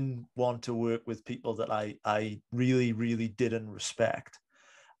 I didn't want to work with people that I really, really didn't respect.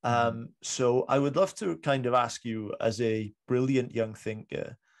 So I would love to kind of ask you, as a brilliant young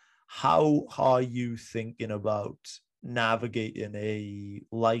thinker, how are you thinking about navigating a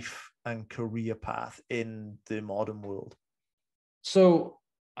life and career path in the modern world? So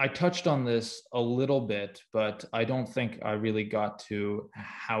I touched on this a little bit, but I don't think I really got to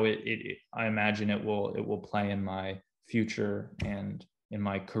how I imagine it will play in my future and in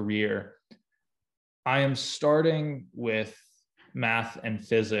my career. I am starting with math and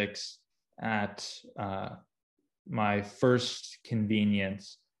physics at my first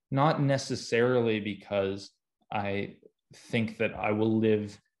convenience, not necessarily because I think that I will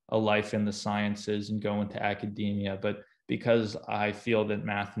live a life in the sciences and go into academia, but because I feel that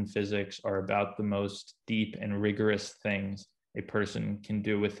math and physics are about the most deep and rigorous things a person can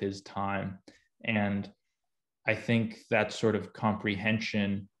do with his time. And I think that sort of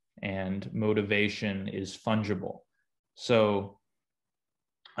comprehension and motivation is fungible. So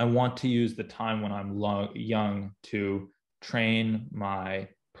I want to use the time when I'm young to train my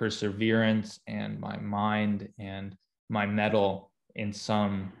perseverance and my mind and my mettle in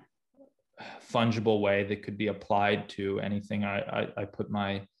some fungible way that could be applied to anything I put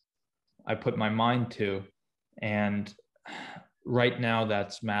my mind to. And right now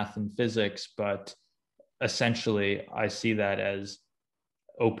that's math and physics, but essentially I see that as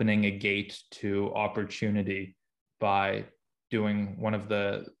opening a gate to opportunity by doing one of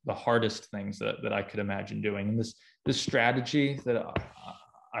the hardest things that I could imagine doing. And this strategy that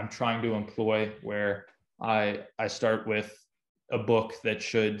I'm trying to employ, where I start with a book that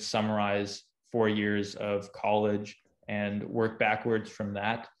should summarize 4 years of college and work backwards from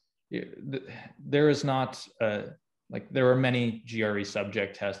that. There is not there are many GRE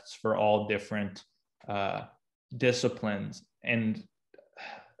subject tests for all different disciplines, and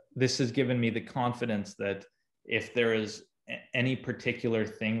this has given me the confidence that if there is any particular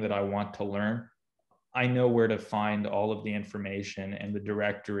thing that I want to learn, I know where to find all of the information and the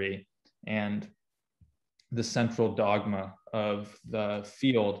directory and the central dogma of the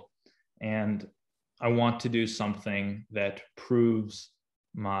field. And I want to do something that proves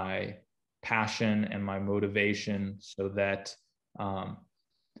my passion and my motivation so that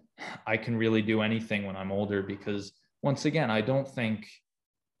I can really do anything when I'm older. Because once again, I don't think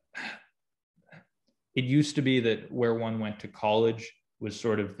it used to be that where one went to college was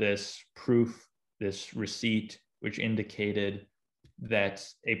sort of this proof, this receipt, which indicated that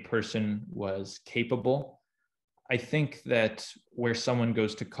a person was capable. I think that where someone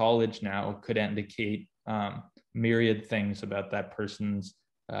goes to college now could indicate myriad things about that person's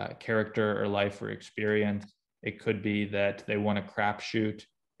character or life or experience. It could be that they won a crapshoot.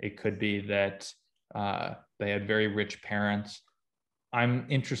 It could be that they had very rich parents. I'm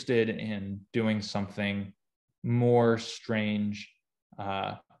interested in doing something more strange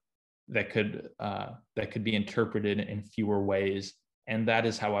that could be interpreted in fewer ways, and that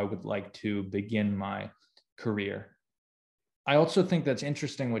is how I would like to begin my career. I also think that's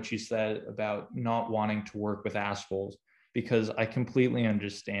interesting what you said about not wanting to work with assholes, because I completely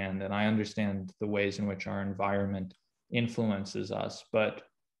understand, and I understand the ways in which our environment influences us, but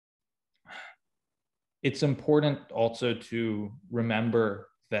it's important also to remember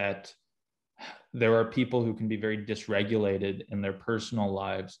that there are people who can be very dysregulated in their personal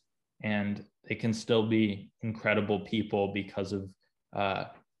lives, and they can still be incredible people because of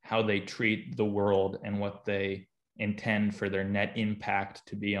how they treat the world and what they intend for their net impact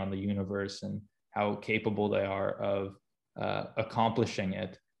to be on the universe and how capable they are of accomplishing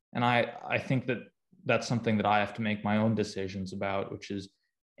it. And I think that that's something that I have to make my own decisions about, which is,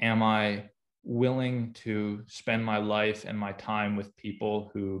 am I willing to spend my life and my time with people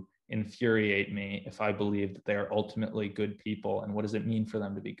who infuriate me if I believe that they are ultimately good people? And what does it mean for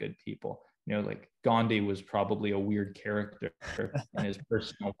them to be good people? Like Gandhi was probably a weird character in his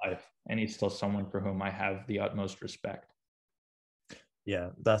personal life, and he's still someone for whom I have the utmost respect. Yeah,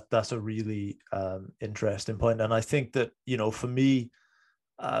 that's a really interesting point. And I think that, for me,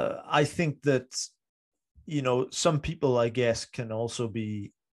 I think that, some people, I guess, can also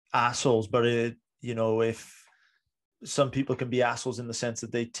be assholes, but if some people can be assholes in the sense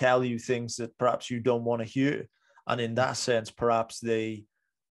that they tell you things that perhaps you don't want to hear. And in that sense, perhaps they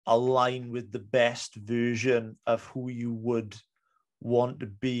align with the best version of who you would want to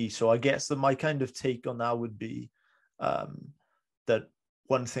be. So I guess that my kind of take on that would be that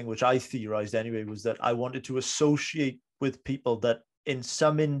one thing which I theorized anyway was that I wanted to associate with people that in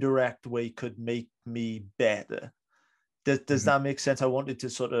some indirect way could make me better. Does that make sense? I wanted to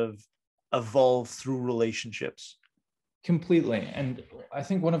sort of evolve through relationships. Completely. And I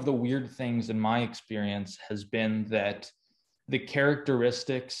think one of the weird things in my experience has been that the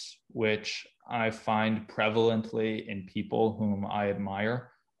characteristics which I find prevalently in people whom I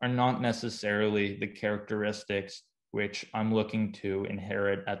admire are not necessarily the characteristics which I'm looking to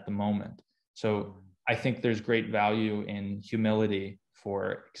inherit at the moment. So I think there's great value in humility,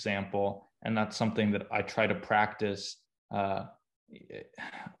 for example, and that's something that I try to practice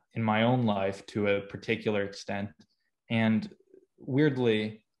in my own life to a particular extent. And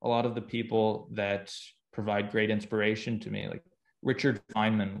weirdly, a lot of the people that provide great inspiration to me, like Richard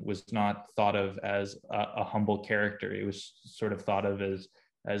Feynman, was not thought of as a humble character. He was sort of thought of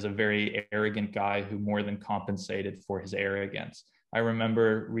as a very arrogant guy who more than compensated for his arrogance. I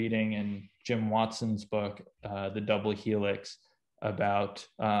remember reading in Jim Watson's book, The Double Helix, about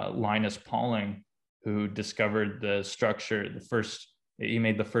Linus Pauling, who discovered the structure, he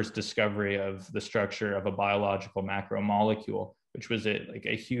made the first discovery of the structure of a biological macromolecule, which was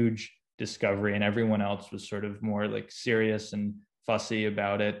a huge discovery, and everyone else was sort of more like serious and fussy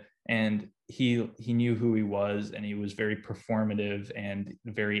about it. And he knew who he was, and he was very performative and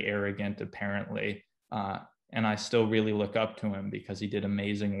very arrogant, apparently. And I still really look up to him because he did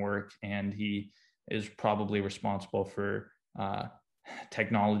amazing work, and he is probably responsible for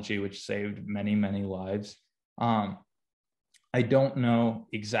technology which saved many, many lives. I don't know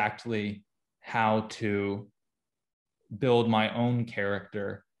exactly how to build my own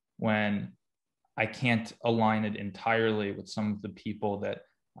character when I can't align it entirely with some of the people that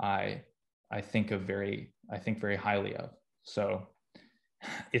I think very highly of. So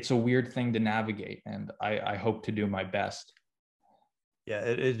it's a weird thing to navigate, and I hope to do my best. Yeah,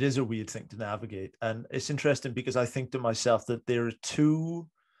 it is a weird thing to navigate. And it's interesting because I think to myself that there are two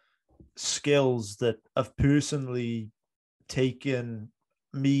skills that have personally taken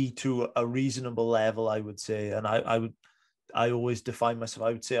me to a reasonable level, I would say. And I always define myself,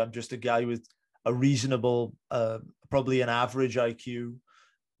 I would say I'm just a guy with a reasonable, probably an average IQ.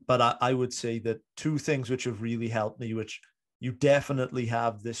 But I would say that two things which have really helped me, which you definitely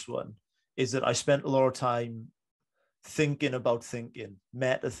have this one, is that I spent a lot of time thinking about thinking,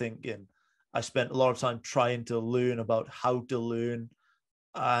 meta thinking. I spent a lot of time trying to learn about how to learn.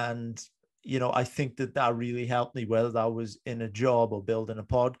 And, I think that really helped me, whether that was in a job or building a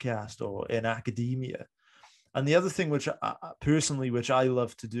podcast or in academia. And the other thing, which which I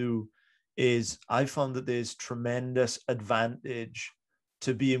love to do, is I found that there's tremendous advantage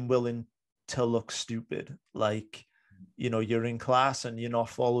to being willing to look stupid. Like, you're in class and you're not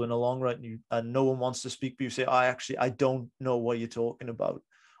following along right, and no one wants to speak, but you say, I don't know what you're talking about.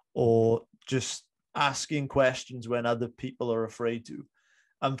 Or just asking questions when other people are afraid to.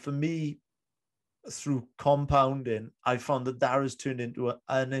 And for me, through compounding, I found that has turned into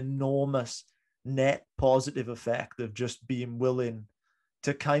an enormous net positive effect of just being willing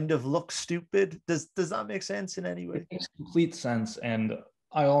to kind of look stupid. Does that make sense in any way? It makes complete sense. And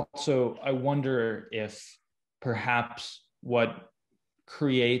I wonder if perhaps what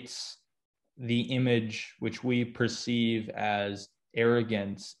creates the image which we perceive as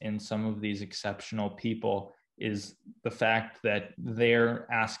arrogance in some of these exceptional people is the fact that their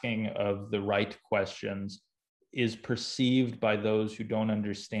asking of the right questions is perceived by those who don't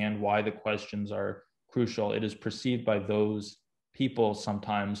understand why the questions are crucial. It is perceived by those people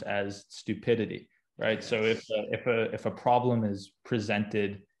sometimes as stupidity, right? Yes. So if a problem is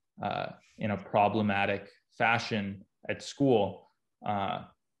presented in a problematic fashion at school, I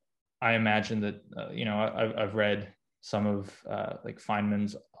imagine that I've read some of like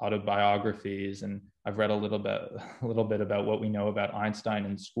Feynman's autobiographies, and I've read a little bit about what we know about Einstein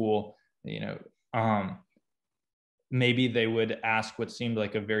in school. Maybe they would ask what seemed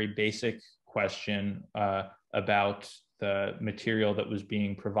like a very basic question about the material that was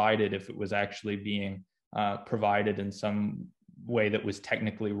being provided, if it was actually being provided in some way that was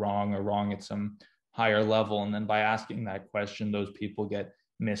technically wrong or wrong at some higher level. And then by asking that question, those people get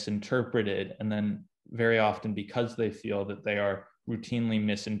misinterpreted. And then very often, because they feel that they are routinely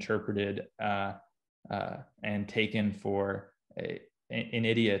misinterpreted and taken for an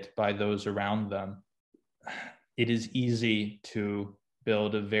idiot by those around them, it is easy to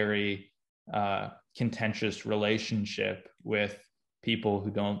build a very contentious relationship with people who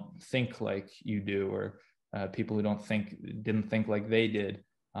don't think like you do, or people who didn't think like they did,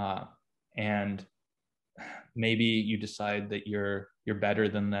 and maybe you decide that you're better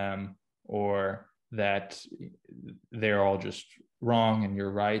than them, or that they're all just wrong and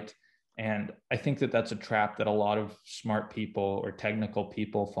you're right. And I think that that's a trap that a lot of smart people or technical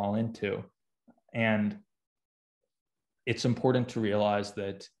people fall into. And it's important to realize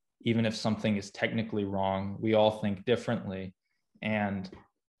that even if something is technically wrong, we all think differently. And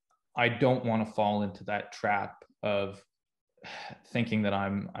I don't want to fall into that trap of thinking that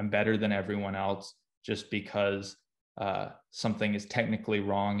I'm better than everyone else just because something is technically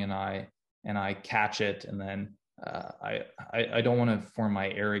wrong and I catch it, and then I don't want to form my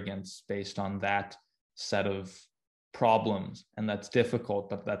arrogance based on that set of problems. And that's difficult,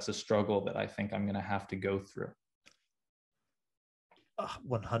 but that's a struggle that I think I'm going to have to go through.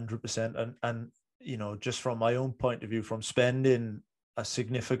 100%. And you know, just from my own point of view, from spending a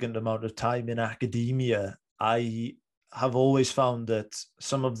significant amount of time in academia, I have always found that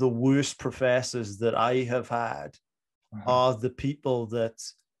some of the worst professors that I have had are the people that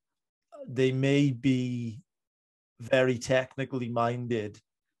they may be very technically minded,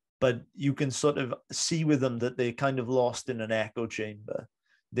 but you can sort of see with them that they're kind of lost in an echo chamber.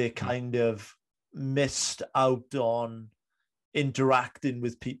 They kind of missed out on interacting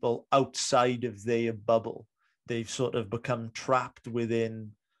with people outside of their bubble. They've sort of become trapped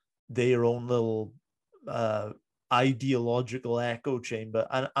within their own little ideological echo chamber.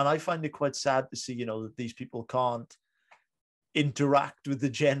 And I find it quite sad to see, you know, that these people can't interact with the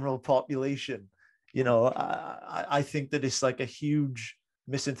general population. You know, I think that it's like a huge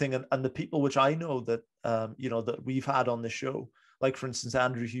missing thing. And the people which I know that, you know, that we've had on the show, like for instance,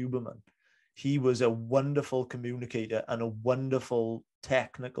 Andrew Huberman, he was a wonderful communicator and a wonderful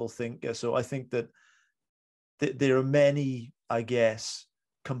technical thinker. So I think that there are many, I guess,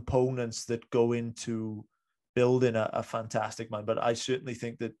 components that go into building a fantastic mind. But I certainly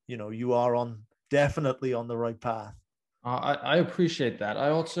think that, you know, you are definitely on the right path. I appreciate that. I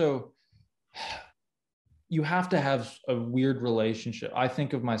also, you have to have a weird relationship. I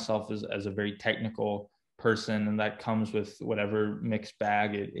think of myself as a very technical person, and that comes with whatever mixed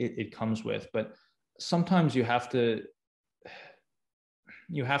bag it comes with. But sometimes you have to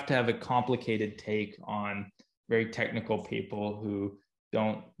have a complicated take on very technical people who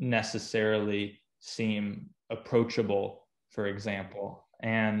don't necessarily seem approachable, for example.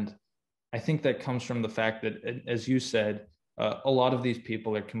 And I think that comes from the fact that, as you said, a lot of these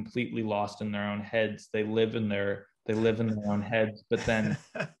people are completely lost in their own heads. They live in their own heads. But then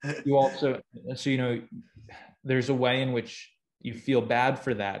you also, so, you know, there's a way in which you feel bad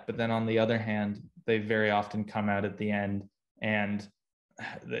for that. But then on the other hand, they very often come out at the end, and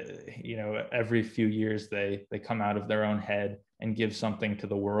you know, every few years they come out of their own head and give something to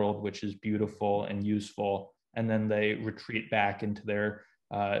the world which is beautiful and useful, and then they retreat back into their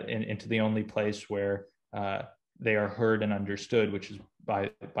into the only place where they are heard and understood, which is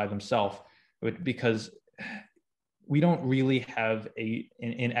by themselves. Because we don't really have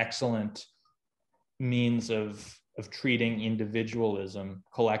an excellent means of treating individualism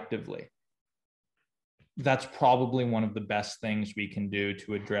collectively. That's probably one of the best things we can do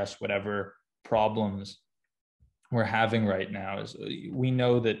to address whatever problems we're having right now. Is we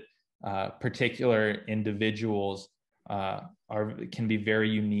know that particular individuals can be very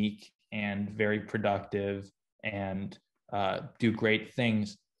unique and very productive and do great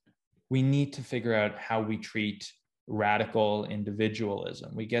things. We need to figure out how we treat radical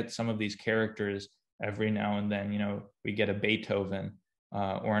individualism. We get some of these characters every now and then. You know, we get a Beethoven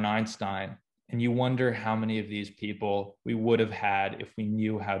or an Einstein, and you wonder how many of these people we would have had if we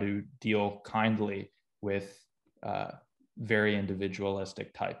knew how to deal kindly with very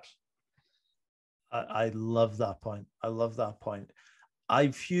individualistic types. I love that point. I love that point.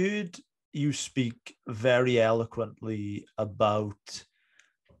 I've heard you speak very eloquently about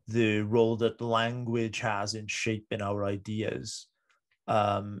the role that language has in shaping our ideas,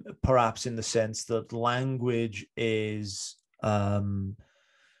 perhaps in the sense that language is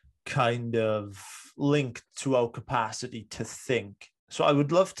kind of linked to our capacity to think. So I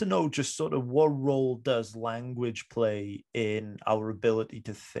would love to know just sort of what role does language play in our ability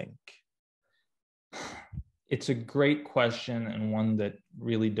to think? It's a great question, and one that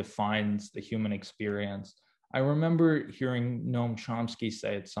really defines the human experience. I remember hearing Noam Chomsky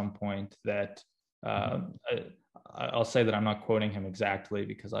say at some point that I'll say that I'm not quoting him exactly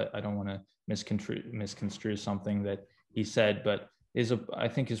because I don't want to misconstrue something that he said, but I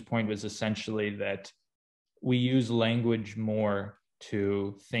think his point was essentially that we use language more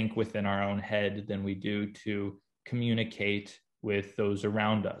to think within our own head than we do to communicate with those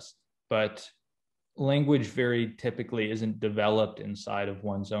around us. But language very typically isn't developed inside of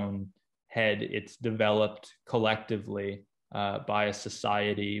one's own head. It's developed collectively by a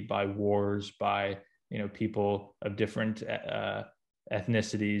society, by wars, by people of different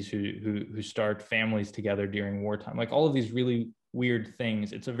ethnicities who start families together during wartime. Like all of these really weird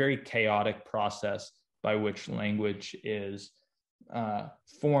things. It's a very chaotic process by which language is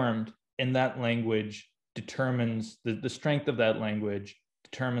formed, and that language determines the strength of that language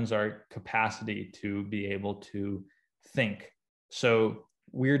determines our capacity to be able to think. So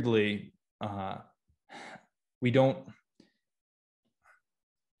weirdly, we don't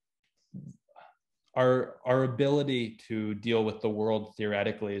our ability to deal with the world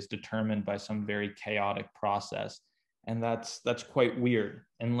theoretically is determined by some very chaotic process, and that's quite weird.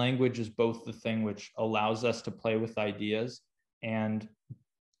 And language is both the thing which allows us to play with ideas, and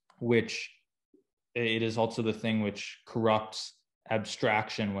which it is also the thing which corrupts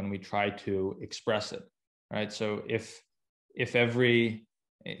abstraction when we try to express it, right? So if every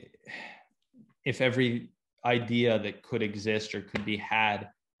idea that could exist or could be had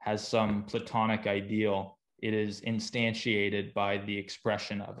has some Platonic ideal, it is instantiated by the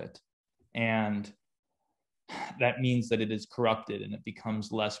expression of it. And that means that it is corrupted and it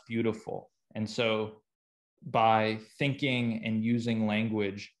becomes less beautiful. And so by thinking and using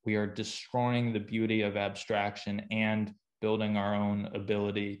language, we are destroying the beauty of abstraction and building our own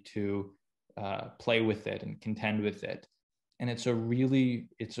ability to play with it and contend with it. And it's a really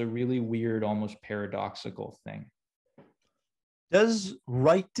weird, almost paradoxical thing. Does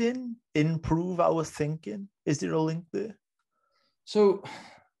writing improve our thinking? Is there a link there? So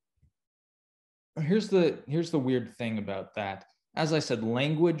here's the weird thing about that. As I said,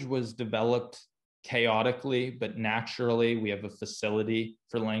 language was developed chaotically, but naturally we have a facility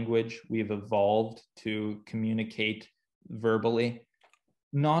for language. We've evolved to communicate verbally.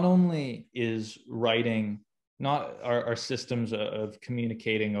 Not only is writing, not our systems of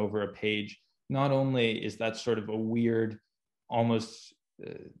communicating over a page, not only is that sort of a weird, almost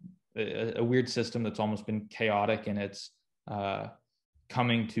a weird system that's almost been chaotic in its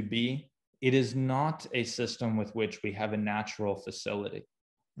coming to be, it is not a system with which we have a natural facility.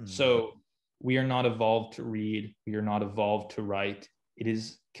 So we are not evolved to read, we are not evolved to write. It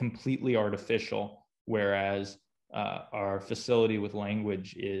is completely artificial, whereas our facility with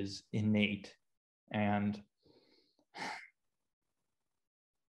language is innate. And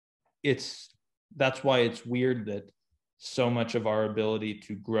that's why it's weird that so much of our ability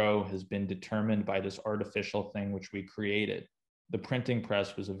to grow has been determined by this artificial thing which we created. The printing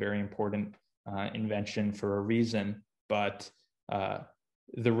press was a very important invention for a reason, but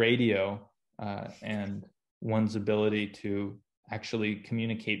the radio and one's ability to actually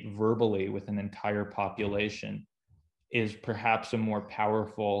communicate verbally with an entire population is perhaps a more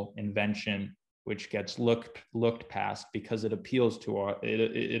powerful invention, which gets looked past because it appeals to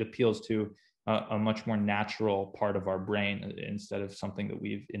it appeals to a much more natural part of our brain instead of something that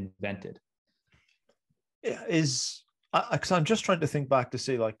we've invented. Yeah, because I'm just trying to think back to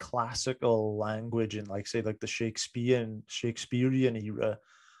say like classical language and like say like the Shakespearean era.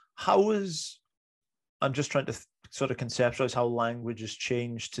 I'm just trying to sort of conceptualize how language has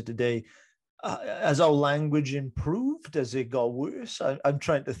changed to today. Has our language improved? Has it got worse? I'm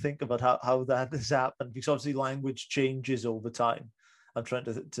trying to think about how that has happened, because obviously language changes over time. I'm trying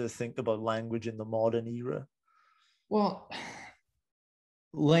to think about language in the modern era. Well,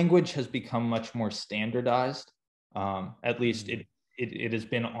 language has become much more standardized. At least it has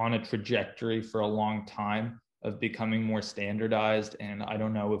been on a trajectory for a long time of becoming more standardized. And I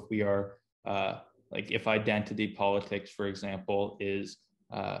don't know if we are, like if identity politics, for example, is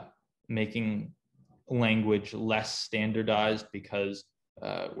making language less standardized because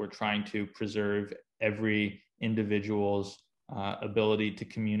we're trying to preserve every individual's ability to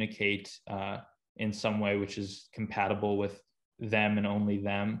communicate in some way which is compatible with them and only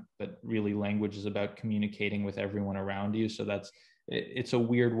them, but really language is about communicating with everyone around you. So it's a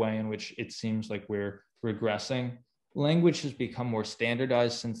weird way in which it seems like we're regressing. Language has become more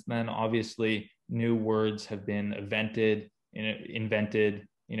standardized since then. Obviously, new words have been invented.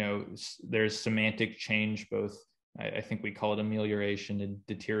 There's semantic change, both I think we call it amelioration and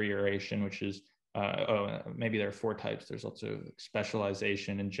deterioration, which is maybe there are 4 types. There's also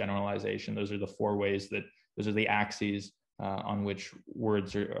specialization and generalization. Those are the 4 ways those are the axes on which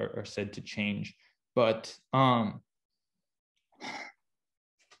words are said to change. But not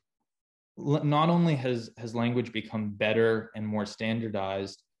only has language become better and more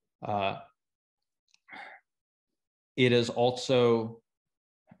standardized, it is also,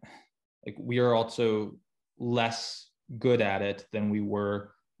 like, we are also less good at it than we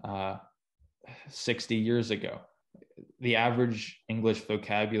were 60 years ago. The average English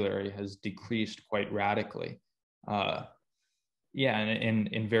vocabulary has decreased quite radically. And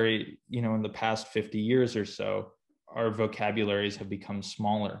in very, in the past 50 years or so, our vocabularies have become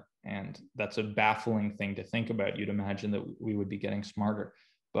smaller. And that's a baffling thing to think about. You'd imagine that we would be getting smarter.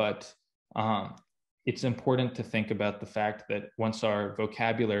 But it's important to think about the fact that once our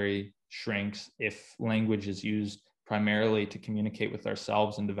vocabulary shrinks, if language is used primarily to communicate with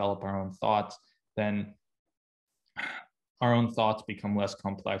ourselves and develop our own thoughts, then our own thoughts become less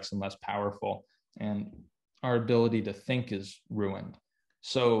complex and less powerful, and our ability to think is ruined.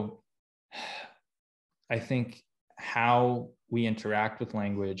 So I think how we interact with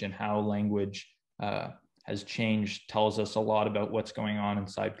language and how language has changed tells us a lot about what's going on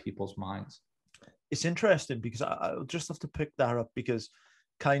inside people's minds. It's interesting because I'll just have to pick that up, because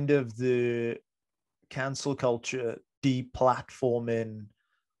kind of the cancel culture, deplatforming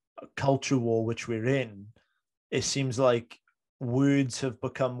culture war which we're in, it seems like words have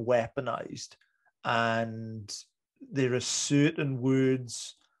become weaponized, and there are certain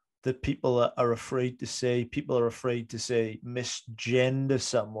words that people are afraid to say. People are afraid to say misgender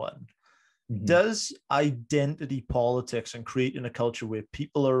someone. Mm-hmm. Does identity politics and creating a culture where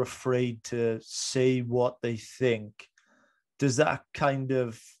people are afraid to say what they think, does that kind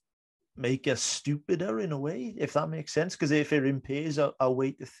of make us stupider in a way, if that makes sense? Because if it impairs our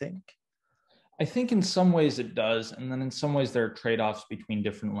way to think? I think in some ways it does. And then in some ways there are trade-offs between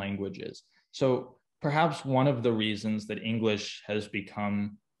different languages. So perhaps one of the reasons that English has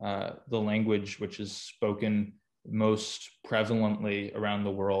become the language which is spoken most prevalently around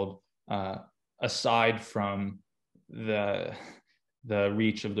the world, aside from the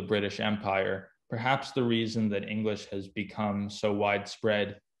reach of the British Empire, perhaps the reason that English has become so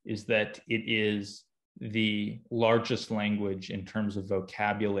widespread is that it is the largest language in terms of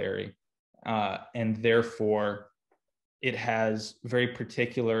vocabulary, and therefore it has very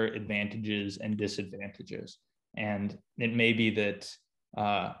particular advantages and disadvantages. And it may be that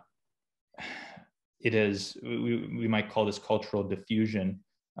it is, we might call this cultural diffusion,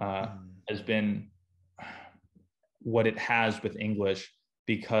 has been what it has with English,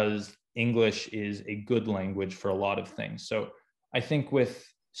 because English is a good language for a lot of things. So I think with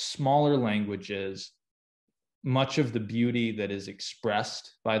smaller languages, much of the beauty that is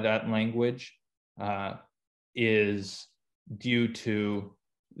expressed by that language is due to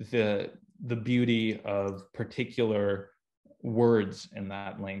the beauty of particular words in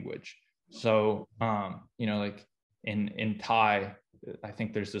that language. So, like in Thai, I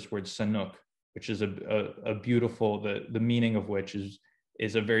think there's this word sanuk, which is a beautiful, the meaning of which is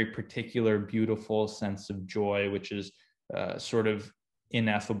a very particular, beautiful sense of joy, which is sort of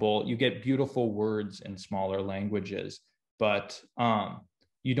ineffable. You get beautiful words in smaller languages, but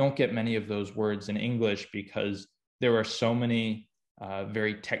you don't get many of those words in English, because there are so many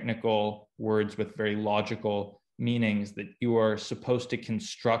very technical words with very logical meanings that you are supposed to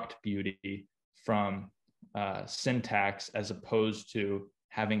construct beauty from syntax, as opposed to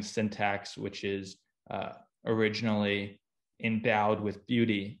having syntax which is originally endowed with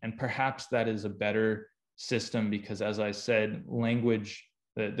beauty. And perhaps that is a better system, because, as I said, language,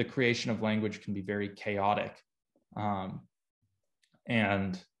 the creation of language can be very chaotic.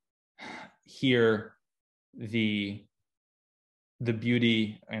 And here, the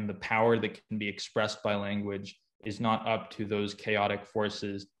beauty and the power that can be expressed by language is not up to those chaotic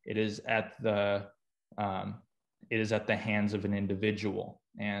forces. It is at the hands of an individual.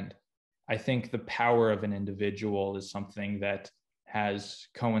 And I think the power of an individual is something that has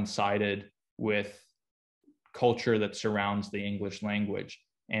coincided with culture that surrounds the English language.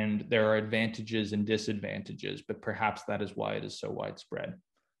 And there are advantages and disadvantages, but perhaps that is why it is so widespread.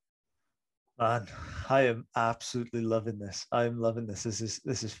 Man, I am absolutely loving this. I'm loving this. This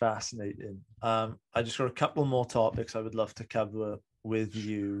is fascinating. I just got a couple more topics I would love to cover with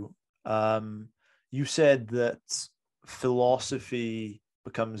you. You said that philosophy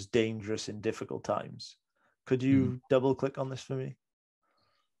becomes dangerous in difficult times. Could you double click on this for me?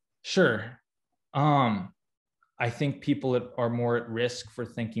 Sure. I think people are more at risk for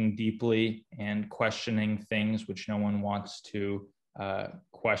thinking deeply and questioning things which no one wants to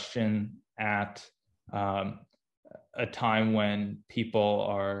question at a time when people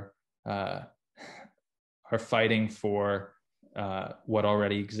are fighting for what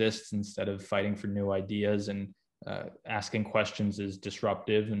already exists instead of fighting for new ideas, and asking questions is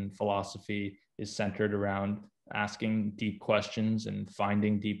disruptive, and philosophy is centered around asking deep questions and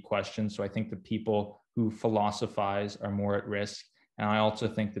finding deep questions. So I think the people who philosophize are more at risk. And I also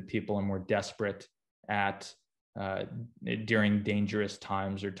think that people are more desperate at during dangerous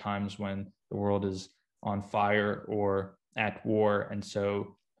times, or times when the world is on fire or at war. And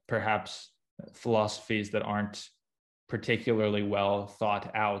so perhaps philosophies that aren't particularly well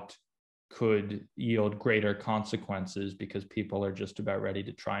thought out could yield greater consequences because people are just about ready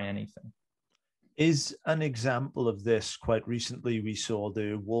to try anything. Is an example of this, quite recently we saw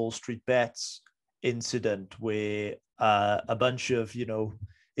the Wall Street bets incident where a bunch of,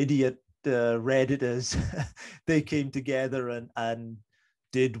 idiot Redditors, they came together and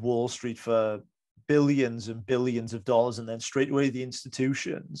did Wall Street for billions and billions of dollars, and then straight away the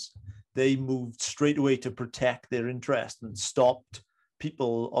institutions, they moved straight away to protect their interest and stopped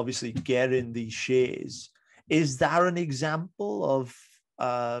people obviously getting these shares. Is that an example of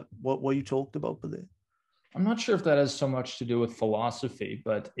what you talked about with it? I'm not sure if that has so much to do with philosophy,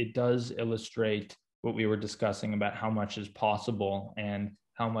 but it does illustrate what we were discussing about how much is possible and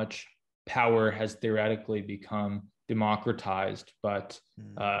how much power has theoretically become democratized. But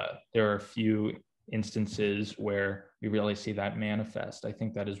there are a few instances where we really see that manifest. I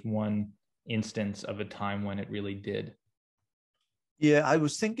think that is one instance of a time when it really did. Yeah, I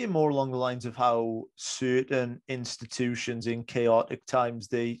was thinking more along the lines of how certain institutions in chaotic times,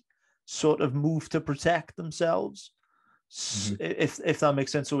 they sort of move to protect themselves. Mm-hmm. If that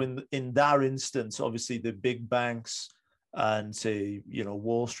makes sense. So in that instance, obviously the big banks and say,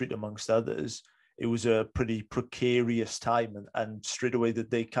 Wall Street amongst others, it was a pretty precarious time, and straight away that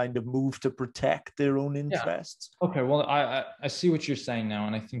they kind of moved to protect their own interests. Yeah. Okay, well, I see what you're saying now,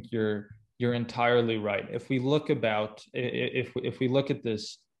 and I think you're entirely right. If we look at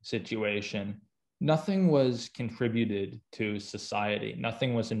this situation, nothing was contributed to society.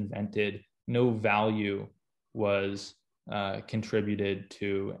 Nothing was invented. No value was contributed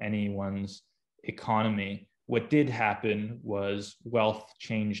to anyone's economy. What did happen was wealth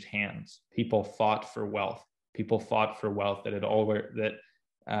changed hands. People fought for wealth. People fought for wealth that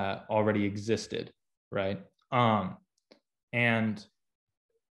already existed, right? And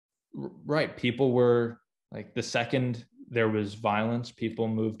right, people were like, the second there was violence, people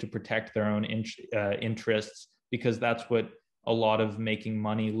moved to protect their own interests, because that's what a lot of making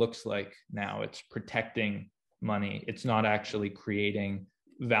money looks like now. It's protecting money. It's not actually creating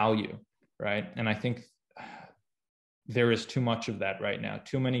value, right? And I think there is too much of that right now.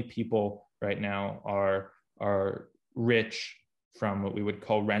 Too many people right now are rich from what we would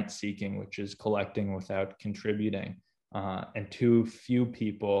call rent seeking, which is collecting without contributing. And too few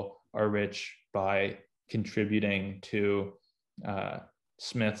people are rich by contributing to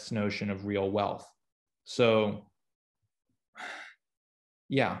Smith's notion of real wealth. So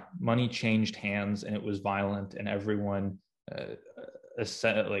yeah, money changed hands, and it was violent, and everyone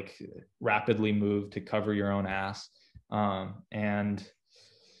rapidly moved to cover your own ass. And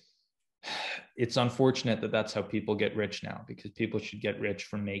it's unfortunate that that's how people get rich now, because people should get rich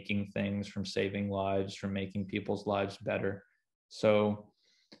from making things, from saving lives, from making people's lives better. So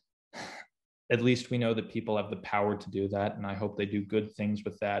at least we know that people have the power to do that, and I hope they do good things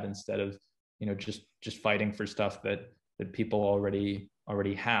with that, instead of just fighting for stuff that people already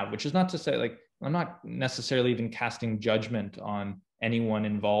have. Which is not to say, like, I'm not necessarily even casting judgment on anyone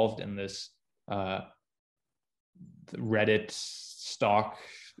involved in this Reddit stock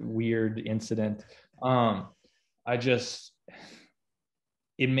weird incident.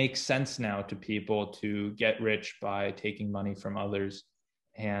 It makes sense now to people to get rich by taking money from others,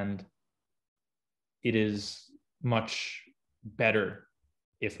 and it is much better,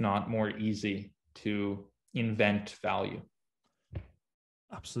 if not more easy, to invent value.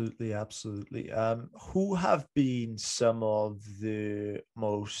 Absolutely. Who have been some of the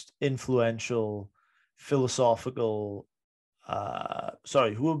most influential philosophical,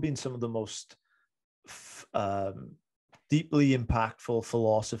 who have been some of the most deeply impactful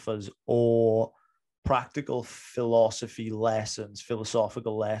philosophers or practical philosophical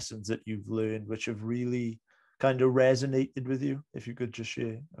lessons that you've learned, which have really kind of resonated with you? If you could just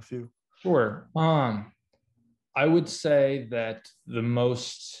share a few. Sure. I would say that the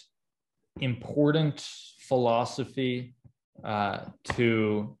most important philosophy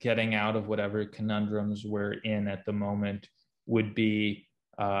to getting out of whatever conundrums we're in at the moment would be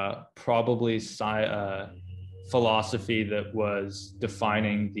probably philosophy that was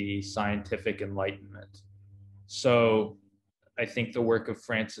defining the scientific enlightenment. So I think the work of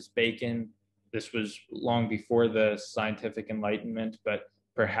Francis Bacon this was long before the scientific enlightenment, but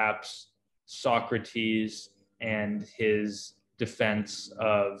perhaps Socrates and his defense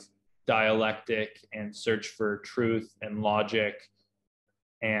of dialectic and search for truth and logic,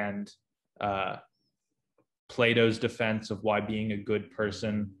 and Plato's defense of why being a good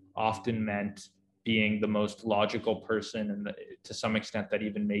person often meant being the most logical person, and to some extent that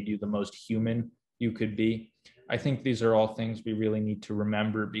even made you the most human you could be. I think these are all things we really need to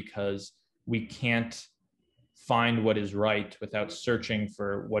remember, because we can't find what is right without searching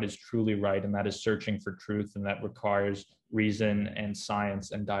for what is truly right, and that is searching for truth, and that requires reason and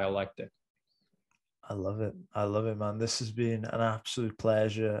science and dialectic. I love it. I love it, man. This has been an absolute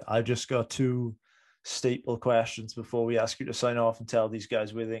pleasure. I just got two staple questions before we ask you to sign off and tell these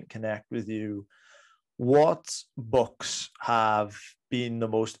guys where they can connect with you. What books have been the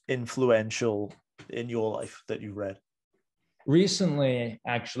most influential in your life that you've read? Recently,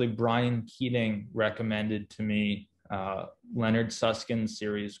 actually, Brian Keating recommended to me Leonard Susskind's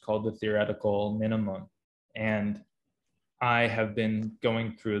series called The Theoretical Minimum. And I have been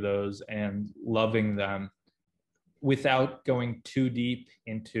going through those and loving them without going too deep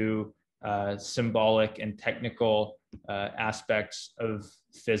into symbolic and technical aspects of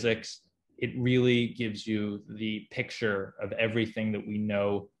physics. It really gives you the picture of everything that we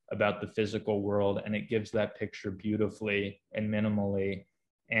know about the physical world, and it gives that picture beautifully and minimally.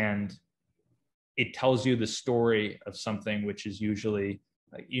 And it tells you the story of something which is usually,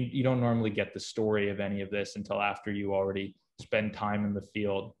 you don't normally get the story of any of this until after you already spend time in the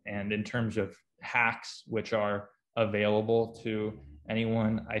field. And in terms of hacks which are available to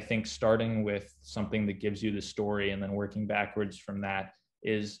anyone, I think starting with something that gives you the story and then working backwards from that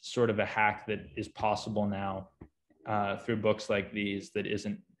is sort of a hack that is possible now through books like these that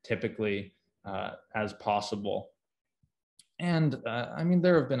isn't typically as possible. And I mean,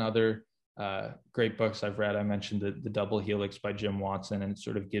 there have been other great books I've read. I mentioned the Double Helix by Jim Watson, and it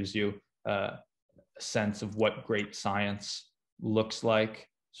sort of gives you a sense of what great science looks like,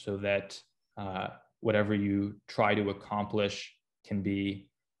 so that whatever you try to accomplish can be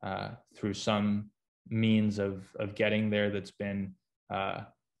through some means of getting there that's been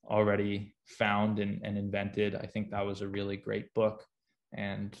already found and invented. I think that was a really great book,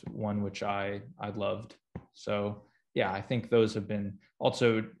 and one which I loved. So yeah, I think those have been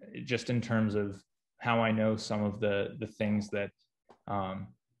also, just in terms of how I know some of the things that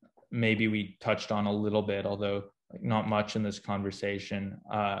maybe we touched on a little bit, although not much in this conversation.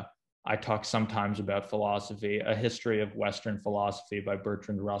 I talk sometimes about philosophy. A History of Western Philosophy by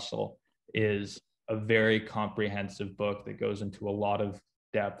Bertrand Russell is a very comprehensive book that goes into a lot of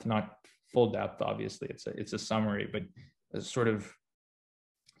depth, not full depth, obviously. It's a summary, but it sort of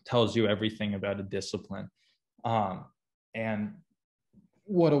tells you everything about a discipline. And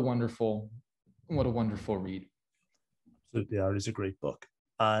what a wonderful read. Absolutely, that is a great book.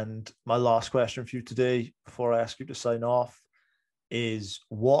 And my last question for you today, before I ask you to sign off, is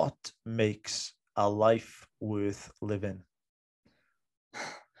what makes a life worth living?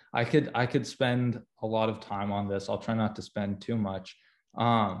 I could spend a lot of time on this. I'll try not to spend too much.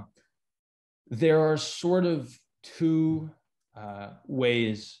 There are sort of two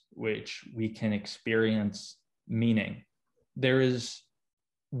ways which we can experience meaning. There is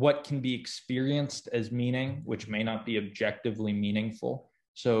what can be experienced as meaning, which may not be objectively meaningful.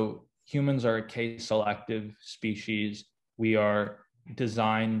 So humans are a case-selective species. We are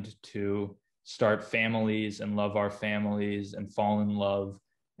designed to start families and love our families and fall in love.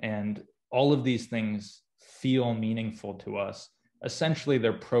 And all of these things feel meaningful to us. Essentially,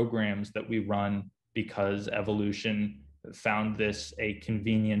 they're programs that we run because evolution found this a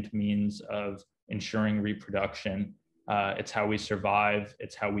convenient means of ensuring reproduction. It's how we survive.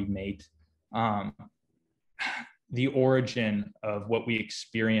 It's how we mate. The origin of what we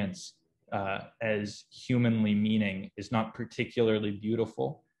experience as humanly meaning is not particularly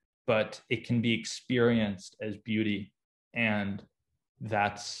beautiful, but it can be experienced as beauty. And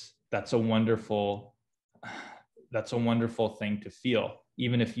that's a wonderful thing to feel.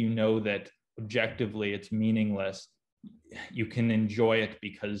 Even if you know that objectively it's meaningless, you can enjoy it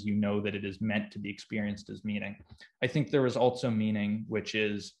because you know that it is meant to be experienced as meaning. I think there is also meaning which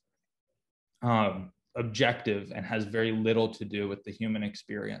is objective and has very little to do with the human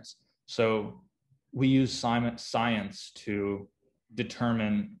experience. So we use science to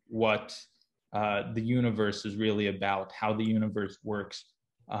determine what the universe is really about, how the universe works,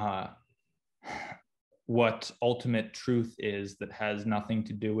 what ultimate truth is that has nothing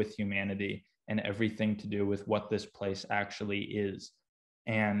to do with humanity and everything to do with what this place actually is.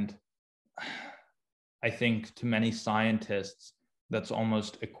 And I think to many scientists, that's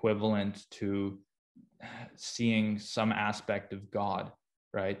almost equivalent to seeing some aspect of God,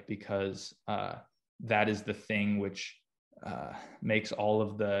 right? Because that is the thing which makes all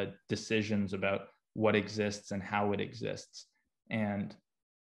of the decisions about what exists and how it exists. And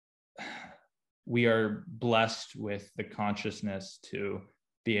we are blessed with the consciousness to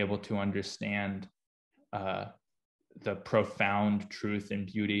be able to understand the profound truth and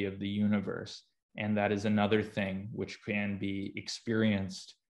beauty of the universe. And that is another thing which can be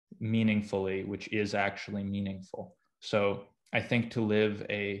experienced meaningfully, which is actually meaningful. So I think to live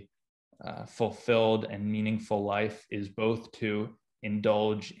a fulfilled and meaningful life is both to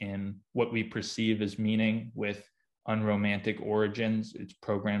indulge in what we perceive as meaning with unromantic origins. It's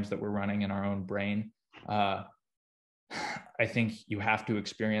programs that we're running in our own brain. I think you have to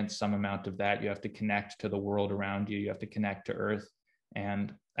experience some amount of that. You have to connect to the world around you. You have to connect to Earth.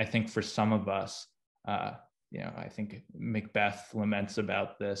 And I think for some of us, I think Macbeth laments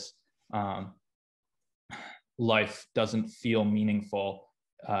about this. Life doesn't feel meaningful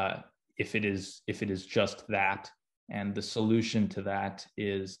if it is just that. And the solution to that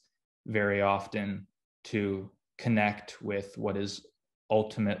is very often to connect with what is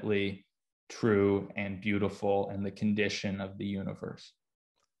ultimately true and beautiful and the condition of the universe.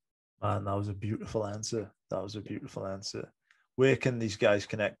 Man, that was a beautiful answer. That was a beautiful answer. Where can these guys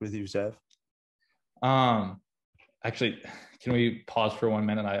connect with you, Zev? Actually, can we pause for 1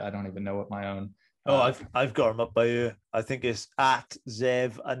 minute? I don't even know what my own. I've got them up by you. I think it's at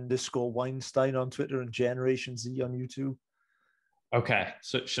Zev_Weinstein on Twitter and Generation Z on YouTube. Okay,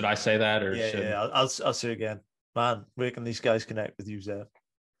 so should I say that or yeah, I'll say again. Man, where can these guys connect with you, Zev?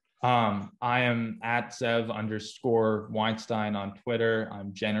 I am at Zev_Weinstein on Twitter.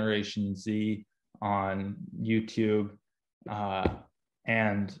 I'm Generation Z on YouTube.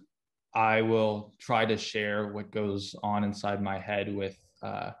 And I will try to share what goes on inside my head with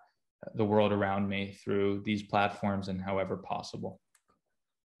the world around me through these platforms and however possible.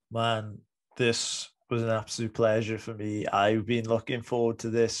 Man, this was an absolute pleasure for me. I've been looking forward to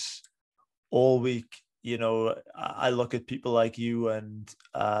this all week. You know, I look at people like you and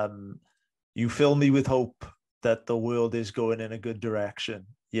you fill me with hope that the world is going in a good direction,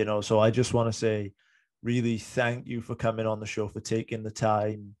 you know. So I just want to say really thank you for coming on the show, for taking the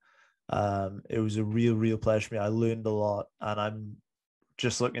time. It was a real pleasure for me. I learned a lot and I'm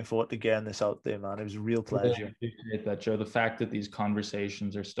just looking forward to getting this out there, man. It was a real pleasure. I appreciate that, Joe. The fact that these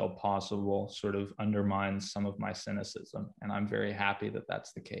conversations are still possible sort of undermines some of my cynicism, and I'm very happy that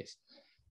that's the case.